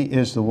 and he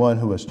is the one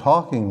who is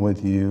talking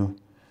with you,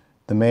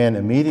 the man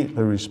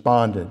immediately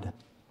responded,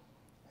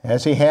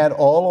 as he had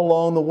all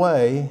along the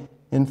way,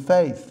 in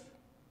faith,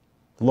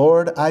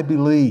 Lord, I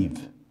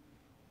believe.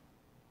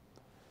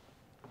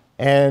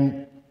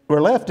 And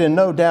we're left in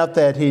no doubt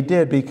that he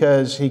did,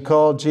 because he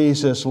called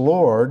Jesus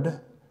Lord,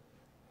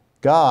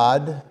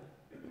 God,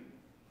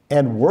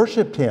 and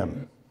worshiped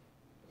him.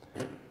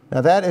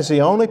 Now that is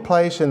the only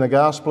place in the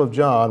Gospel of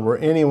John where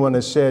anyone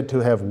is said to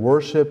have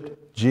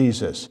worshiped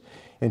Jesus.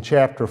 In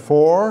chapter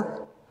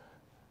 4,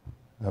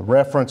 a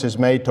reference is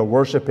made to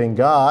worshiping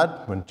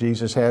God when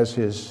Jesus has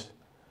his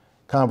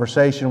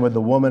conversation with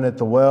the woman at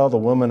the well, the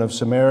woman of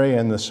Samaria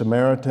and the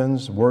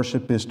Samaritans.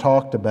 Worship is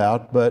talked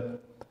about, but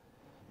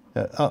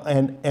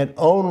and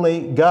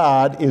only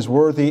God is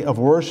worthy of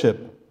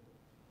worship.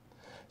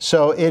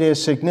 So it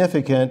is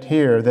significant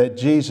here that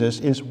Jesus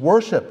is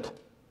worshiped.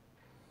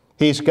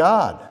 He's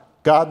God,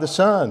 God the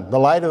Son, the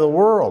light of the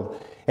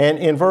world. And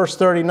in verse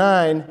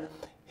 39,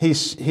 he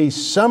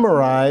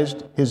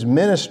summarized his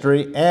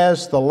ministry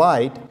as the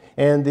light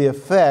and the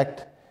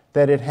effect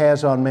that it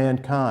has on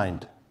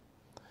mankind.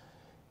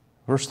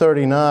 Verse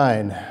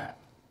 39,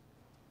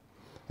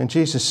 and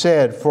Jesus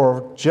said,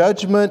 for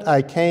judgment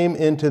I came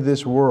into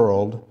this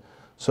world,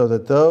 so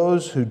that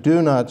those who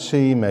do not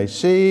see may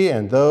see,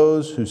 and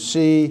those who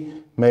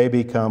see may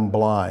become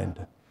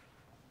blind.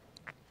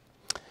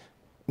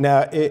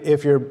 Now,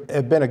 if you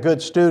have been a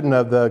good student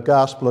of the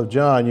Gospel of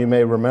John, you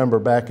may remember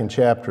back in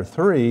chapter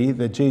 3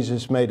 that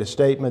Jesus made a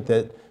statement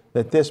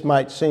that this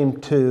might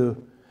seem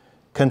to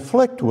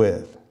conflict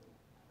with.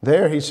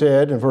 There he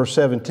said in verse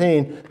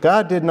 17,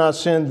 God did not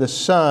send the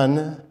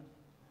Son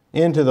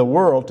into the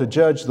world to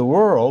judge the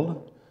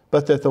world,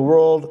 but that the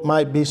world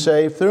might be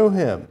saved through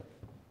him.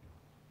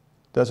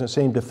 Doesn't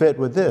seem to fit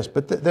with this,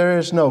 but there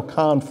is no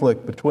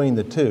conflict between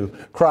the two.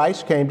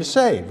 Christ came to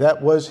save.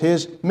 That was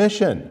his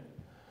mission.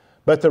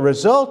 But the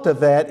result of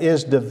that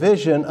is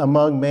division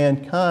among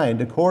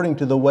mankind according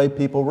to the way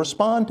people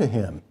respond to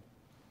him,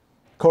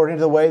 according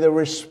to the way they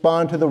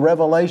respond to the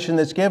revelation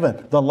that's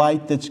given, the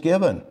light that's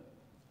given.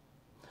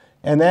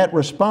 And that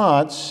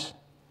response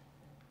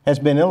has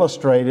been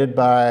illustrated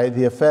by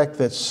the effect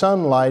that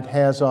sunlight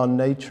has on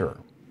nature.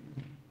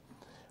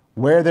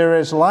 Where there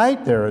is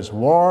light, there is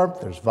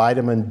warmth, there's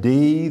vitamin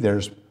D,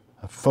 there's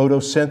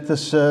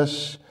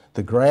photosynthesis,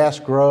 the grass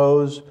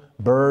grows,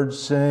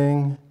 birds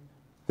sing,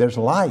 there's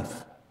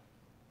life.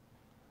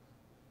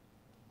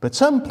 But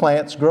some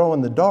plants grow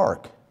in the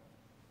dark.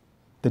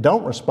 They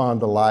don't respond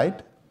to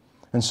light.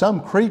 And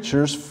some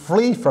creatures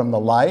flee from the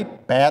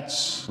light.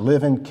 Bats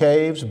live in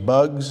caves.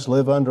 Bugs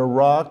live under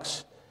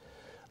rocks.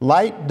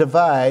 Light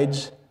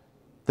divides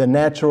the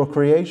natural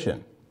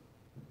creation.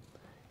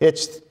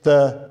 It's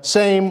the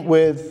same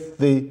with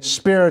the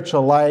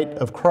spiritual light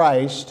of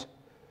Christ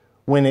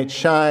when it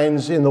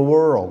shines in the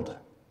world.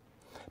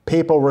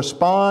 People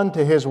respond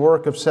to His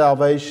work of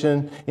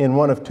salvation in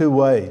one of two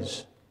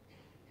ways.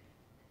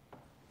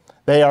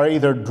 They are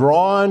either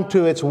drawn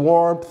to its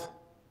warmth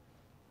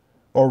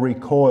or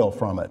recoil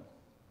from it.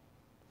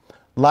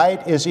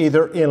 Light is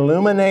either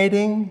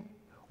illuminating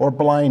or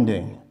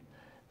blinding.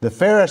 The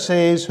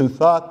Pharisees, who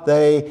thought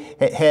they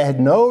had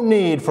no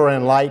need for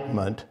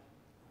enlightenment,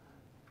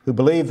 who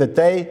believed that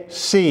they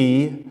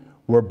see,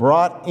 were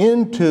brought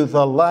into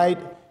the light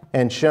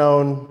and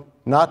shown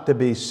not to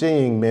be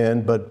seeing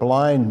men, but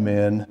blind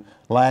men,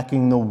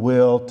 lacking the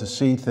will to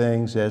see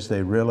things as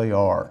they really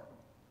are.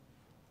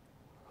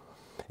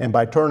 And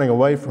by turning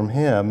away from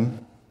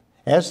Him,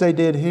 as they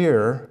did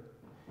here,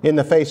 in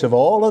the face of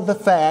all of the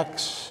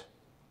facts,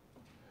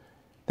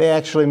 they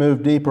actually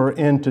moved deeper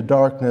into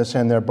darkness,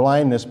 and their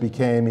blindness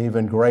became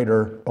even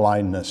greater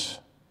blindness.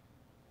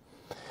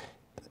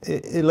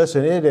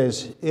 Listen, it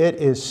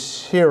is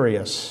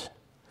serious,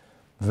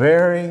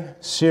 very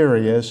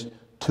serious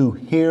to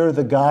hear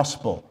the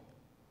gospel.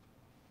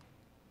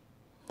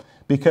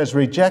 Because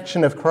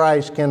rejection of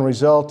Christ can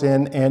result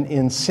in an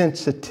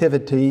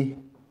insensitivity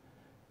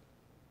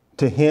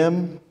to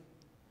Him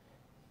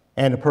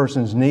and a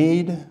person's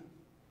need.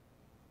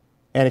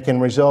 And it can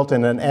result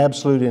in an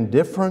absolute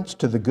indifference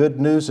to the good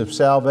news of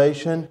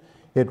salvation.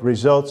 It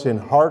results in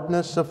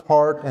hardness of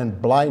heart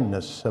and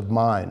blindness of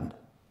mind.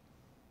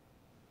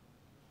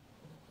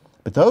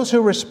 But those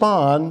who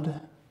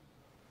respond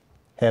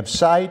have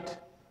sight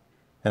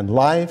and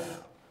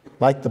life,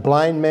 like the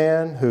blind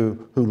man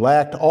who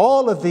lacked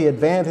all of the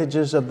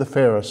advantages of the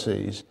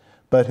Pharisees,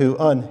 but who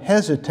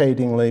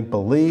unhesitatingly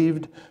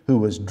believed, who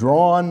was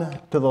drawn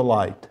to the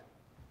light.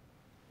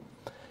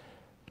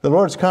 The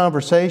Lord's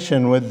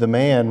conversation with the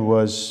man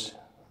was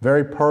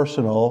very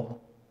personal,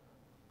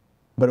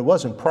 but it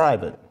wasn't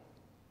private.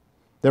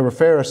 There were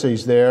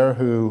Pharisees there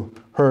who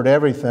heard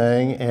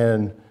everything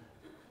and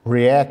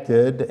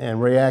reacted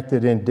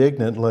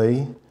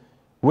indignantly.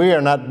 We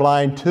are not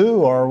blind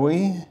too, are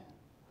we?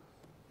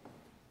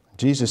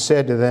 Jesus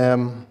said to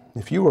them,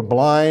 if you were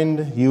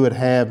blind, you would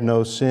have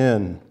no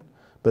sin.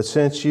 But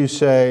since you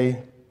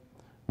say,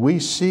 we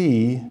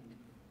see,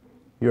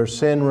 your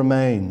sin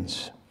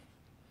remains.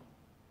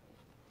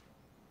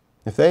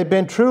 If they'd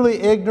been truly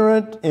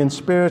ignorant in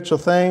spiritual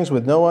things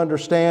with no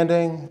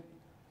understanding,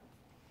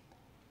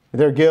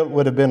 their guilt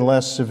would have been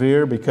less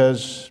severe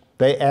because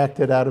they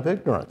acted out of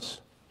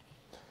ignorance.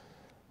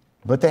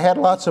 But they had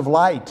lots of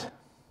light.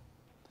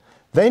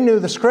 They knew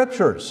the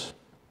Scriptures,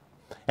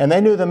 and they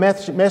knew the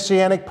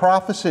messianic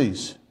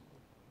prophecies.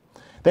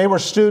 They were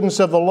students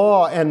of the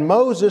law, and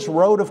Moses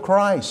wrote of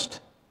Christ.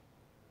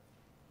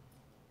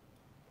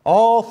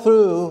 All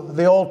through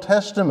the Old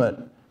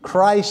Testament,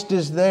 Christ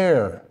is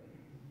there.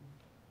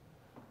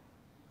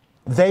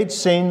 They'd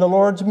seen the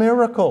Lord's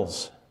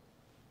miracles.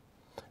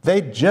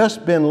 They'd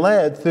just been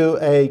led through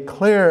a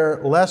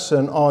clear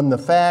lesson on the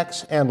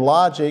facts and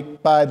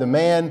logic by the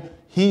man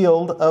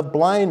healed of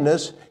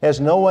blindness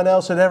as no one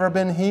else had ever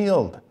been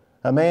healed.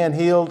 A man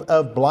healed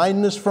of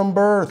blindness from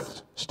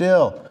birth.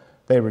 Still,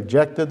 they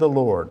rejected the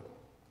Lord,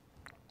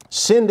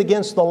 sinned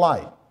against the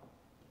light.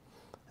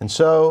 And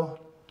so,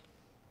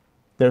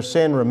 their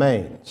sin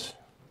remains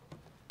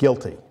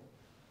guilty.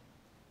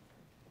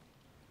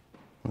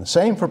 And the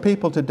same for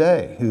people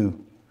today who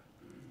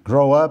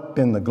grow up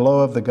in the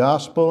glow of the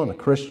gospel in a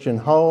Christian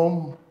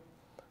home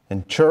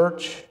and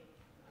church,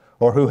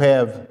 or who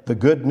have the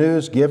good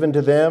news given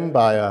to them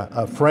by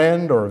a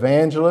friend or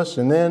evangelist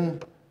and then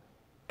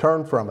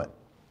turn from it.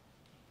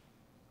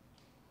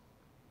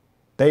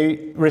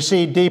 They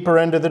recede deeper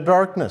into the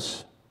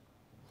darkness.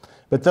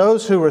 But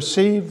those who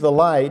receive the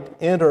light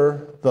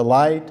enter the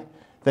light.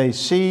 They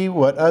see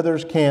what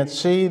others can't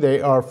see. They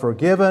are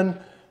forgiven.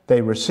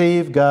 They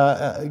receive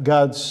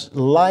God's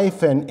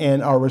life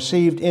and are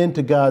received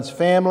into God's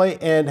family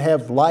and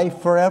have life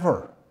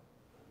forever.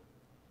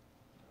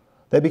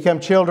 They become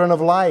children of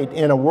light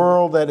in a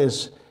world that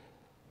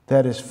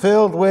is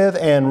filled with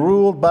and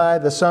ruled by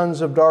the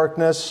sons of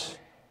darkness,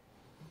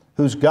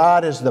 whose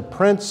God is the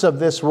prince of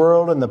this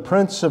world and the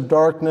prince of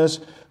darkness,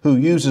 who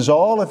uses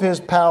all of his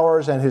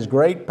powers and his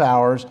great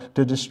powers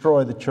to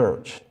destroy the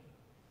church.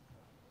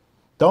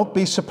 Don't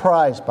be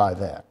surprised by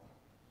that.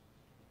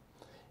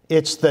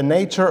 It's the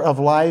nature of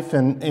life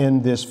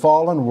in this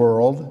fallen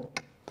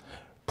world.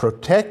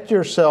 Protect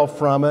yourself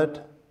from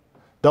it.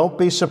 Don't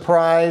be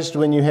surprised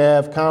when you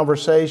have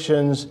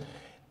conversations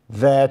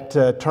that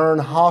turn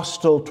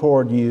hostile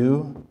toward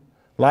you,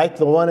 like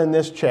the one in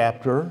this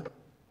chapter.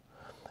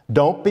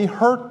 Don't be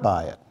hurt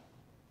by it.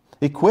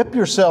 Equip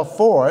yourself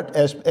for it.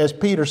 As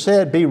Peter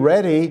said, be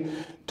ready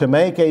to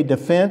make a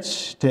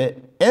defense, to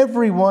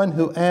everyone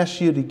who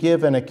asks you to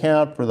give an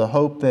account for the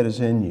hope that is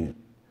in you.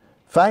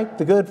 Fight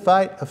the good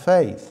fight of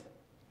faith.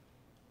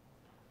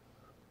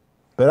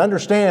 But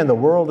understand the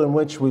world in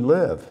which we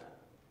live.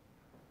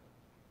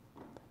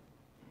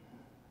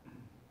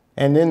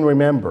 And then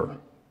remember,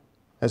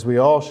 as we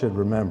all should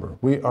remember,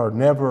 we are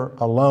never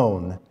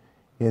alone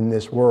in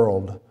this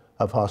world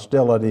of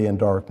hostility and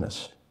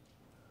darkness.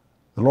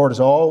 The Lord is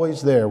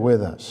always there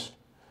with us.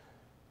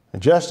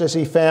 And just as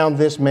He found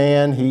this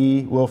man,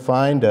 He will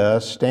find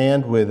us,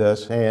 stand with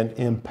us, and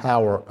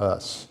empower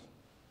us.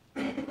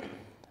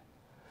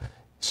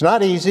 It's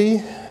not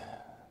easy.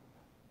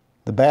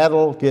 The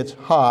battle gets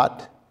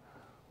hot.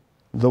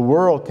 The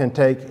world can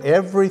take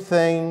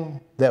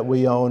everything that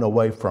we own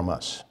away from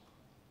us.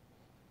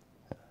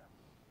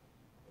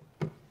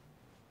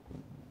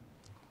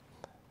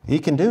 He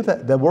can do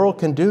that. The world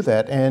can do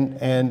that,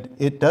 and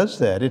it does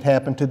that. It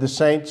happened to the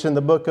saints in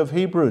the book of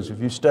Hebrews. If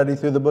you study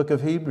through the book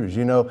of Hebrews,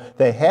 you know,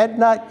 they had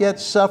not yet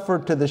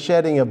suffered to the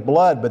shedding of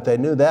blood, but they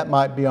knew that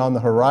might be on the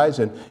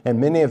horizon, and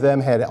many of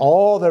them had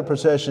all their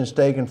possessions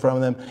taken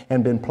from them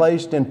and been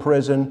placed in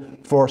prison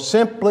for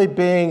simply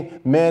being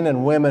men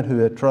and women who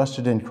had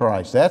trusted in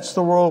Christ. That's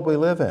the world we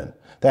live in.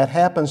 That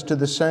happens to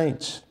the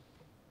saints.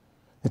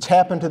 It's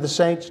happened to the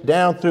saints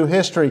down through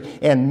history,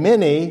 and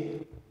many,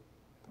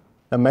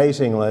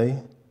 amazingly,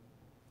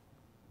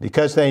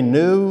 because they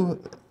knew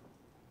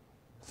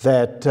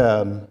that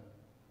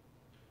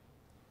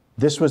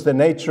this was the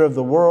nature of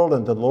the world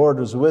and the Lord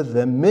was with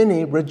them,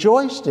 many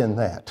rejoiced in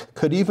that,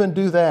 could even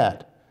do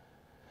that.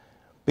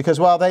 Because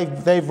while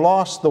they've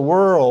lost the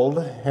world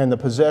and the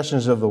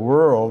possessions of the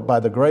world, by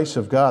the grace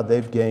of God,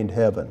 they've gained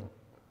heaven.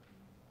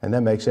 And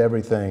that makes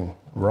everything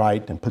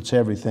right and puts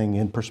everything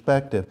in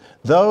perspective.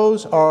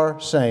 Those are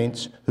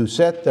saints who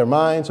set their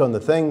minds on the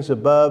things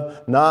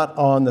above, not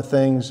on the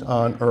things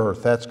on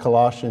earth. That's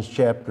Colossians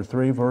chapter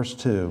 3, verse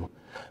 2.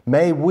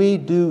 May we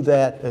do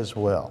that as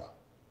well.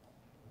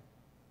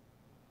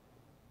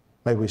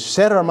 May we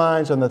set our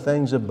minds on the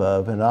things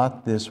above and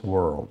not this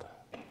world.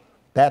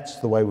 That's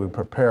the way we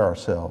prepare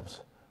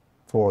ourselves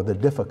for the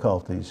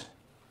difficulties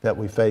that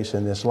we face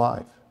in this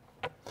life.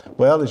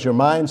 Well, is your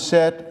mind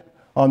set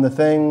on the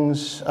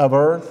things of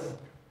earth?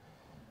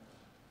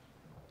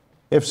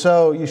 If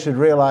so, you should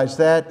realize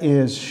that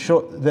is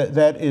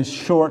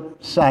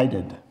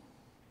short-sighted.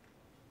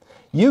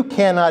 You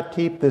cannot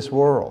keep this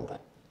world.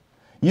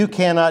 You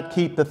cannot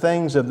keep the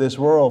things of this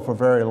world for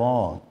very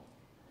long.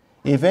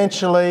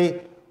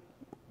 Eventually,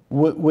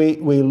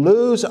 we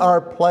lose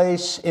our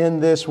place in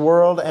this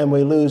world, and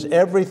we lose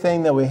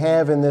everything that we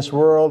have in this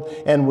world,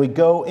 and we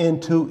go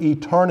into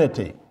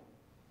eternity.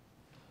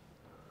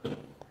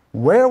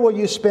 Where will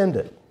you spend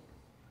it?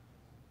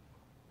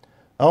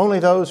 Only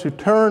those who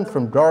turn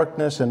from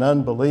darkness and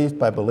unbelief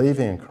by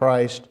believing in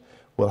Christ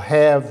will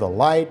have the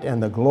light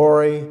and the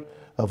glory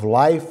of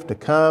life to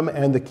come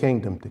and the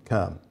kingdom to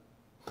come.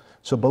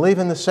 So believe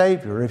in the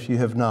Savior if you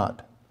have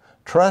not.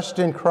 Trust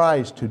in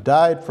Christ who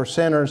died for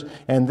sinners,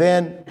 and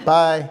then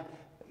by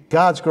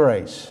God's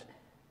grace,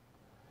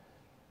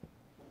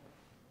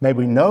 may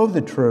we know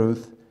the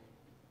truth,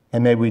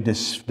 and may we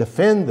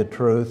defend the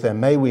truth,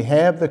 and may we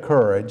have the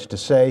courage to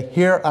say,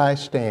 "Here I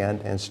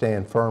stand," and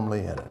stand firmly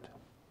in it.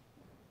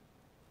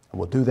 And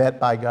we'll do that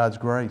by God's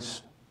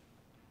grace.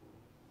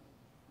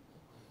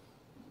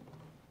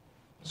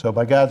 So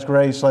by God's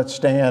grace, let's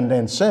stand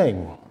and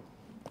sing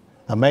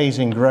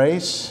Amazing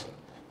Grace,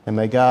 and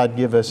may God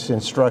give us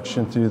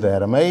instruction through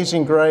that.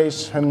 Amazing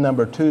Grace, hymn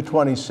number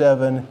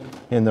 227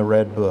 in the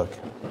Red Book.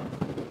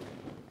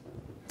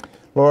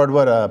 Lord,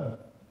 what a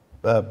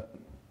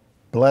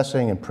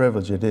blessing and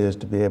privilege it is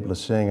to be able to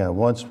sing, "I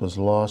once was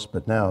lost,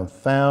 but now am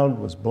found,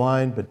 was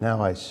blind, but now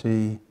I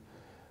see."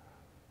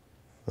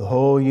 The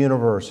whole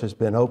universe has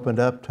been opened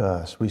up to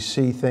us. We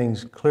see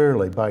things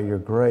clearly by your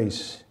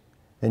grace,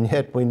 and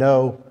yet we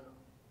know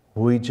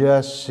we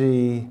just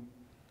see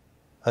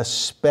a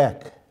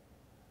speck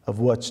of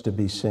what's to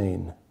be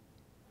seen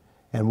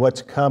and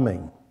what's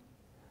coming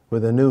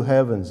with a new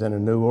heavens and a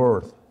new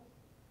earth.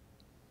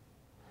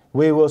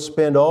 We will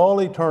spend all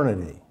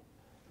eternity,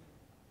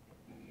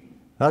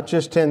 not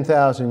just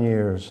 10,000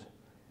 years,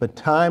 but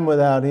time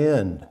without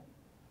end,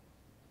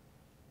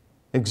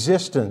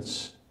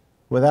 existence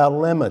without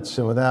limits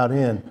and without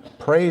end,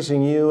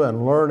 praising you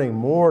and learning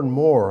more and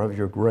more of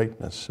your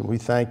greatness. And we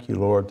thank you,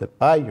 Lord, that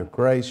by your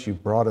grace you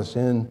brought us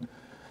in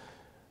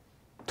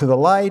to the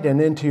light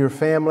and into your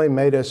family,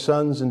 made us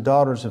sons and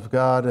daughters of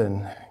God,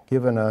 and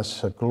given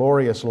us a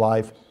glorious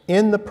life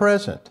in the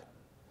present.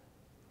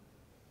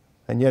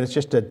 And yet it's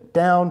just a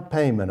down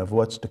payment of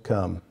what's to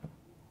come.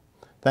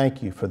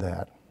 Thank you for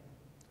that.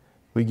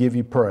 We give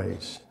you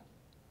praise.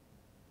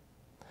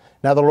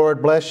 Now the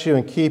Lord bless you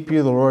and keep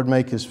you. The Lord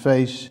make his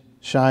face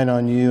shine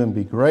on you and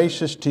be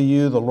gracious to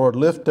you. The Lord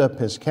lift up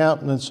his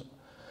countenance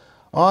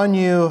on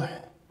you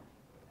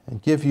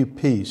and give you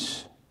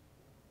peace.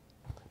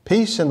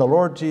 Peace in the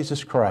Lord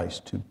Jesus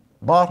Christ, who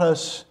bought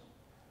us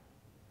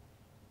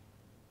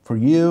for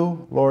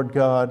you, Lord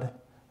God,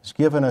 has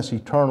given us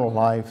eternal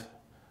life.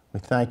 We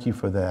thank you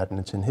for that, and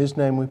it's in his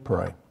name we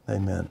pray.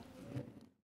 Amen.